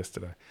too,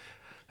 yesterday,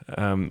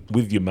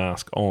 with your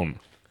mask on.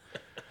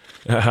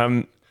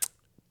 Player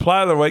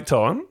of the Week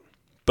time,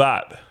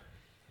 but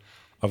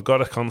I've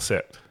got a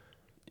concept.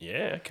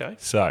 Yeah, okay.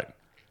 So,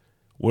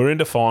 We're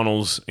into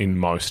finals in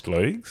most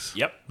leagues.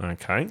 Yep.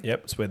 Okay.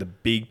 Yep. It's where the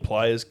big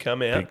players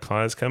come out. Big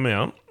players come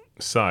out.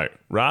 So,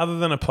 rather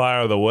than a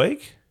player of the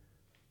week,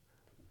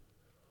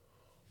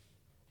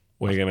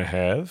 we're going to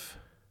have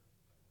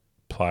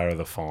player of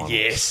the finals.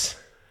 Yes.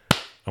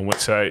 And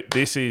so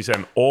this is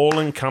an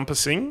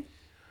all-encompassing,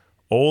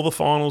 all the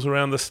finals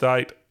around the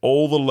state,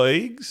 all the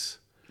leagues.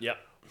 Yep.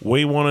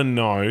 We want to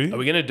know. Are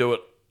we going to do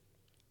it,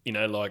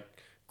 like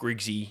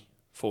Griggsy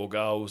 4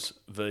 goals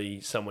v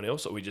someone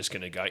else, or are we just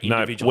going to go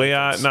individually?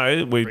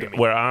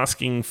 We're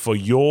asking for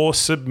your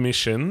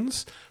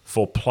submissions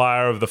for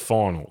player of the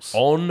finals.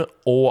 On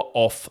or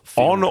off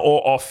field? On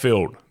or off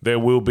field. There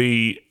will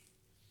be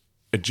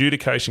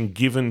adjudication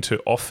given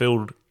to off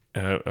field,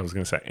 I was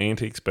going to say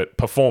antics, but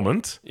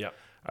performance. Yep.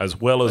 As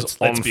well as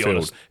Let's on be field.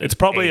 honest, It's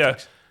probably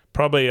antics.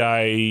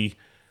 a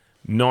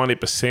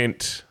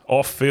 90%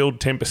 off field,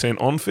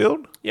 10% on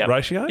field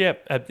ratio.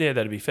 Yep. Yeah,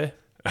 that'd be fair.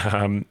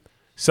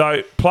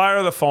 So, player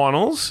of the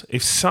finals,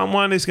 if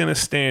someone is going to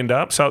stand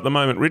up, so at the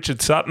moment,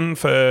 Richard Sutton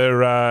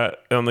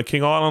on the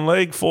King Island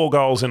League, 4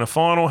 goals in a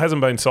final,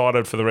 hasn't been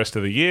cited for the rest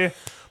of the year.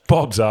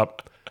 Bob's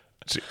up.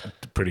 It's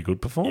a pretty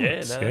good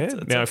performance. Yeah, it's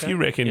Now, if okay. you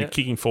reckon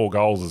kicking 4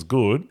 goals is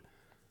good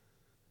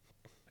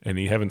and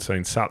you haven't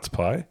seen Suts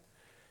play,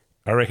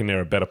 I reckon there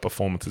are better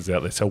performances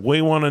out there. So,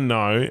 we want to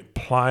know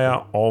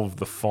player of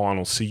the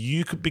finals. So,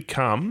 you could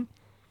become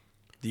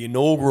The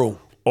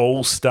inaugural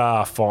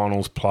All-Star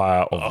Finals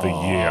Player of the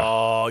Year.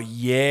 Oh,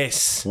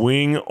 yes.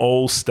 Wing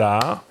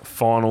All-Star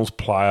Finals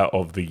Player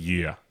of the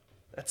Year.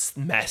 That's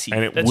massive.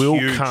 And it That's will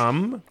huge.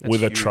 come That's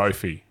with a huge.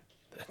 trophy.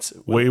 That's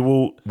We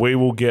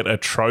will get a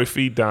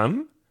trophy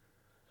done.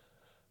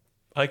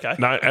 okay.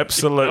 No,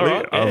 absolutely.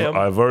 All right, yeah,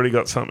 I've already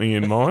got something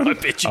in mind. I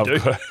bet you do.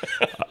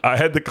 I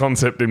had the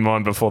concept in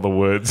mind before the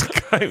words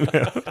came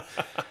out.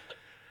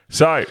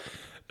 So,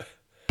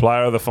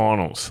 player of the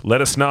finals.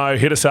 Let us know.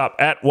 Hit us up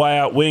at Way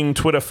Out Wing,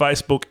 Twitter,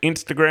 Facebook,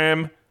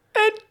 Instagram.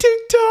 And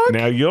TikTok.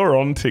 Now, you're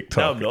on TikTok.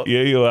 No, I'm not.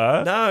 Yeah, you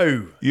are.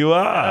 No. You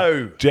are.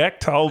 No. Jack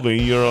told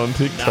me you're on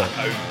TikTok.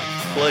 No.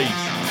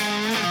 Please.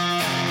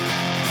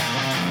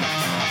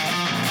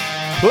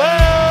 Player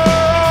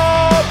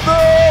of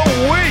the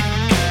Week.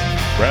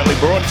 Proudly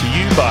brought to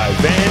you by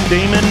Van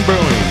Diemen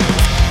Brewing.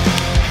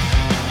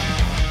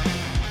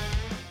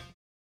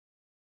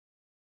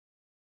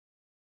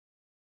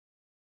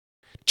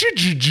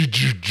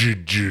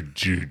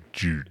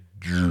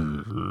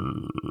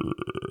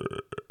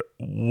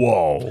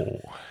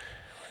 Whoa.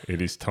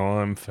 It is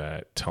time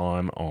for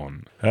Time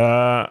On.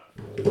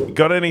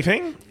 Got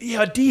anything?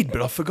 Yeah, I did,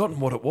 but I've forgotten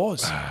what it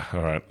was.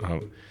 All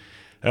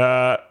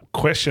right.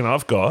 Question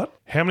I've got.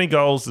 How many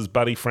goals does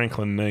Buddy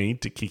Franklin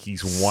need to kick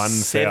his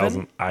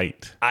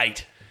 1,008?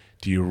 8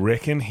 Do you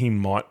reckon he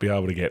might be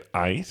able to get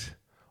 8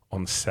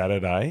 on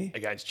Saturday?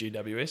 against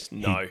GWS?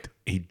 No.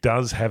 He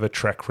does have a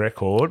track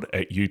record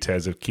at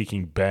UTAS of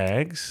kicking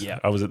bags. Yeah.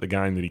 I was at the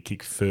game that he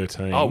kicked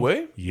 13. Oh, were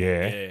you?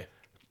 Yeah. Yeah.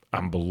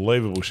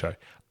 Unbelievable show.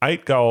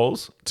 8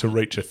 goals to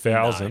reach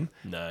 1,000.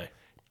 No.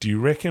 Do you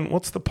reckon,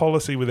 what's the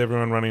policy with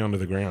everyone running onto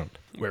the ground?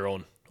 We're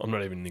on. I'm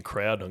not even in the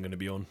crowd. I'm going to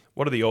be on.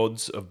 What are the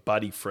odds of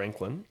Buddy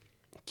Franklin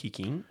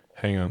kicking?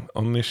 Hang on.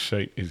 On this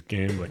sheet is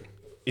gambling.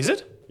 Is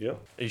it? Yeah.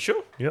 Are you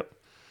sure? Yep.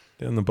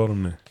 Down the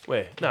bottom there.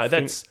 Where? No, I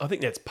think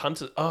that's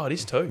punters. Oh, it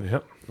is too.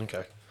 Yep.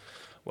 Okay.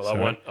 Well,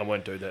 Sorry. I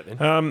won't do that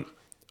then.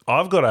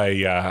 I've got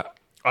a...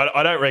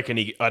 I don't reckon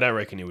he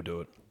will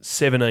do it.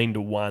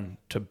 17-1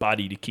 to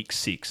Buddy to kick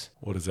 6.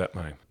 what does that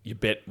mean? You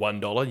bet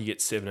 $1, you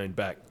get 17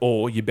 back,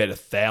 or you bet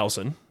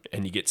 1,000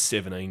 and you get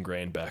 17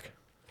 grand back.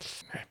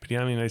 But he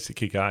only needs to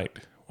kick 8.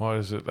 Why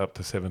is it up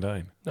to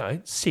 17?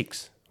 No,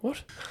 6.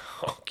 What?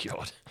 Oh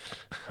God.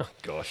 Oh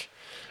gosh.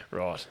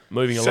 Right.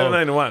 Moving 17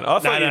 along. to 1. I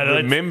thought no, you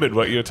remembered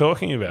what you were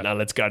talking about. No,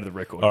 let's go to the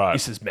record. All right.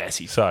 This is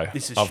massive. So,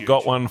 this is I've huge.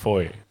 got one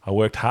for you. I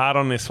worked hard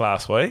on this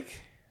last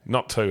week.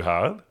 Not too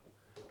hard,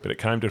 but it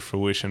came to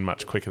fruition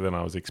much quicker than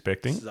I was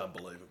expecting. This is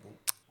unbelievable.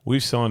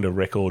 We've signed a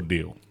record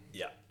deal.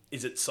 Yeah.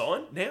 Is it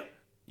signed now?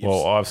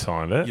 Well, I've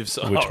signed it, you've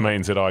signed- which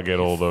means that I get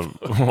all the...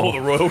 all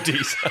the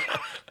royalties.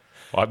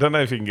 I don't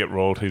know if you can get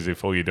royalties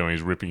if all you're doing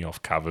is ripping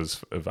off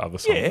covers of other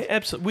songs. Yeah,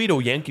 absolutely. Weird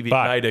Al Yankovic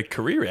But made a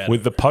career out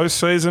With of the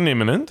postseason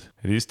imminent,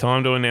 it is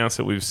time to announce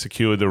that we've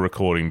secured the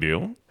recording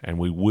deal and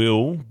we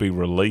will be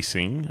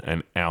releasing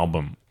an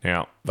album.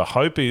 Now, the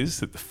hope is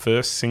that the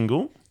first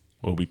single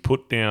will be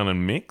put down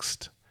and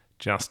mixed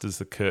just as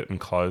the curtain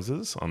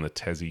closes on the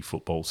Tassie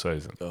football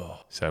season.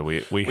 Oh. So we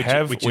it.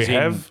 have... Which we is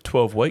have in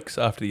 12 weeks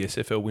after the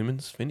SFL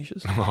women's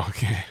finishes.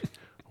 Okay.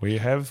 We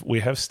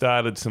have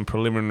started some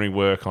preliminary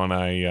work on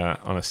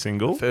a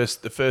single.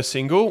 The first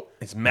single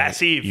is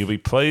massive. You'll be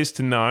pleased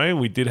to know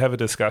we did have a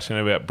discussion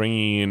about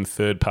bringing in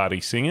third-party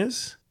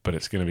singers, but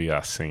it's going to be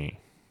us singing.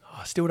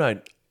 I still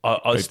don't.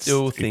 I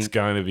still It's think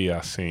going to be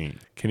us singing.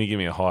 Can you give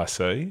me a high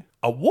C?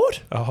 a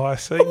what? A high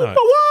C note? A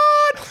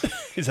what?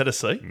 Is that a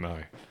C? No,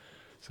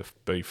 it's a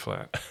B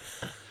flat.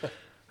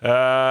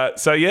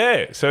 So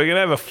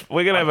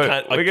we're gonna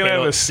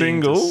have a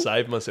single. To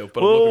save myself.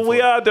 But I'm Well, looking we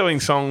forward. are doing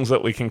songs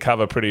that we can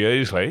cover pretty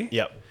easily.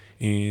 Yep.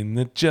 In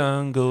the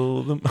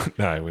jungle.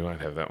 No, we won't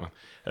have that one.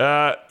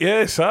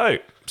 So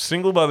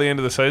single by the end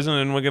of the season,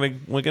 and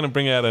we're gonna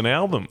bring out an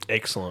album.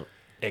 Excellent.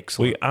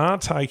 We are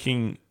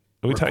taking.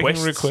 Are we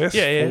taking requests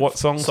yeah. for what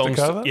songs to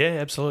cover? Yeah,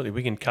 absolutely.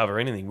 We can cover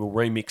anything. We'll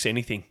remix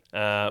anything.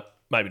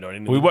 Maybe not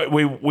anything. We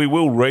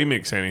will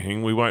remix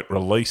anything. We won't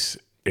release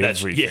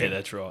everything.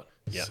 That's right.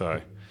 Yeah.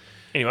 So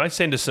anyway,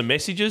 send us some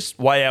messages.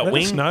 Way out let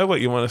wing. us know what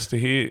you want us to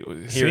hear.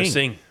 Hear us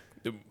sing.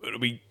 It'll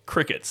be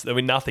crickets. There'll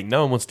be nothing.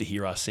 No one wants to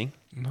hear us sing.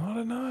 I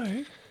don't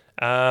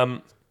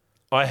know.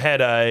 I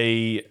had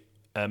a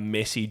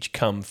message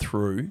come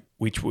through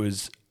which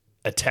was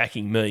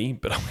attacking me,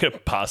 but I'm going to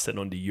pass that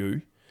on to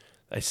you.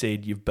 They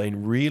said, you've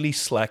been really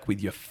slack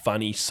with your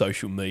funny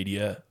social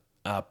media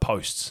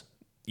posts.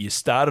 You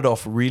started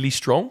off really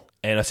strong.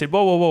 And I said,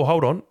 whoa,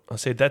 hold on. I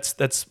said,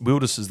 that's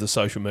Wilders is the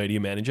social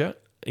media manager.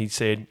 They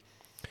said,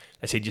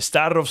 you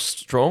started off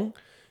strong.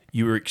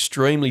 You were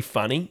extremely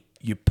funny.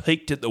 You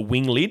peaked at the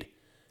wing lid.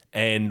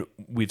 And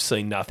we've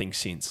seen nothing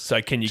since.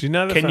 So can you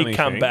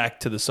come back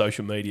to the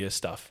social media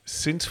stuff?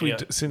 Since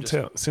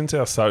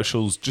our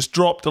socials just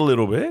dropped a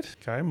little bit.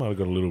 Okay, might have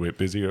got a little bit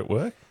busier at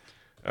work.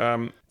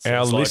 Our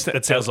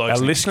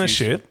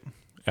listenership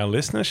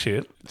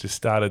just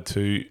started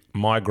to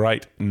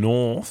migrate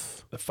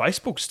north. The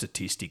Facebook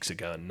statistics are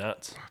going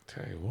nuts. I'll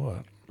tell you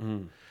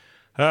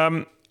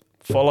what.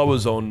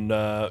 Followers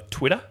on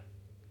Twitter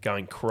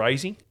going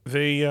crazy.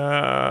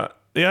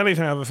 The only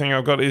other thing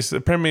I've got is the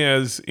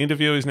Premier's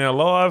interview is now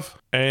live,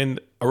 and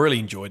I really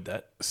enjoyed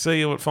that. See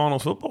you at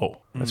Finals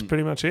Football. That's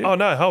pretty much it. Oh,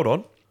 no, hold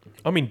on.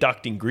 I'm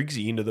inducting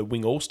Griggsy into the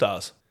Wing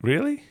All-Stars.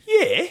 Really?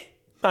 Yeah.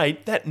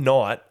 Mate, that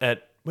night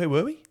at, where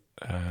were we?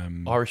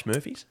 Irish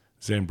Murphys.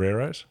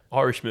 Zambreros.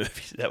 Irish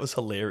Murphys. That was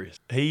hilarious.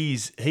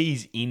 He's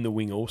in the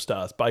Wing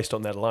All-Stars based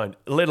on that alone,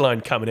 let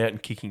alone coming out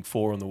and kicking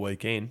 4 on the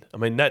weekend. I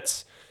mean,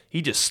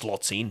 he just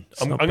slots in.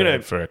 It's not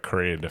bad for a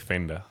career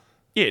defender.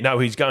 Yeah, no,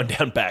 he's going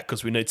down back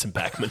because we need some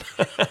backmen.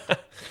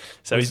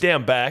 So he's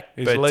down back.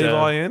 Is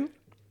Levi in?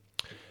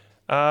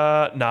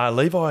 No,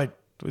 Levi...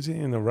 Was he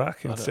in the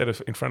ruck instead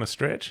of in front of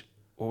Stretch?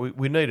 Well,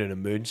 we need an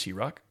emergency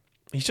ruck.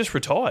 He's just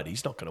retired.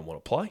 He's not going to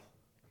want to play.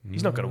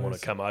 He's not going to want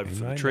to come over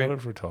for the trip. He may not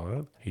have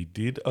retired. He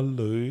did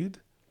allude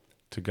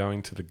to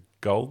going to the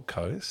Gold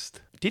Coast.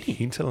 Did he?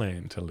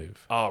 Hinterland to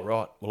live. Oh,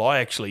 right. Well, I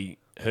actually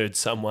heard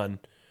someone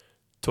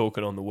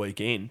talking on the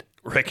weekend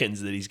reckons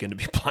that he's going to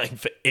be playing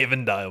for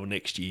Evandale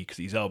next year because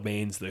his old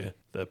man's the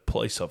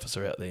police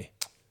officer out there.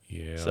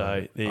 Yeah.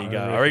 So there you go.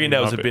 I reckon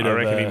that was a bit of... I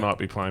reckon he might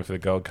be playing for the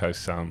Gold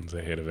Coast Suns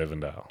ahead of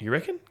Evandale. You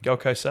reckon?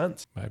 Gold Coast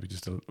Suns? Maybe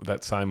just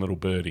that same little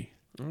birdie.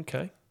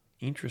 Okay.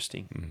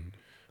 Interesting.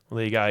 Well,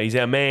 there you go. He's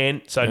our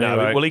man. So,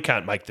 anyway, he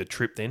can't make the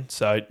trip then.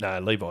 So, no,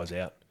 Levi's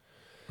out.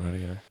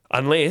 Rightio.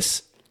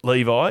 Unless,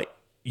 Levi,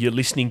 you're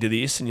listening to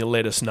this and you'll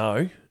let us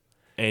know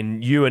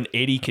and you and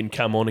Eddie can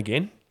come on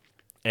again.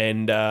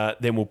 And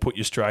then we'll put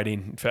you straight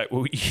in. In fact,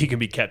 you can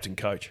be captain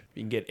coach.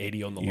 You can get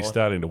Eddie on the line. You're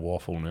starting to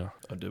waffle now.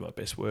 I do my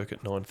best work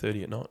at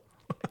 9:30 at night.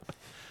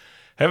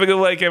 Have a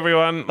good week,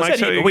 everyone. Make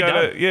sure you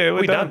go. Yeah,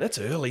 we're done. That's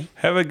early.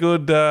 Have a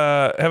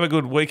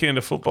good weekend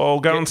of football.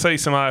 Go and see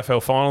some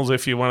AFL finals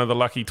if you're one of the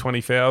lucky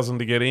 20,000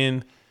 to get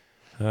in.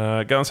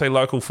 Go and see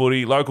local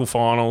footy, local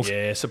finals.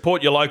 Yeah,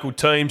 support your local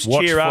teams.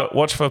 Cheer up.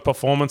 Watch for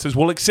performances.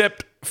 We'll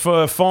accept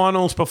for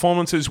finals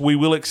performances. We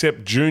will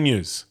accept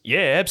juniors.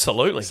 Yeah,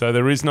 absolutely. So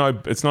it's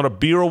not a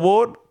beer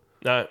award.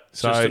 No,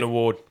 it's just an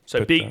award.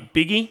 So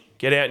Biggie,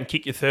 get out and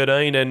kick your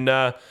 13. And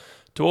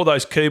to all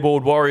those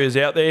keyboard warriors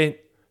out there,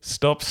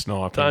 stop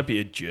sniping. Don't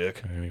be a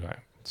jerk. Anyway,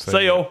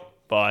 see y'all.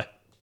 Bye.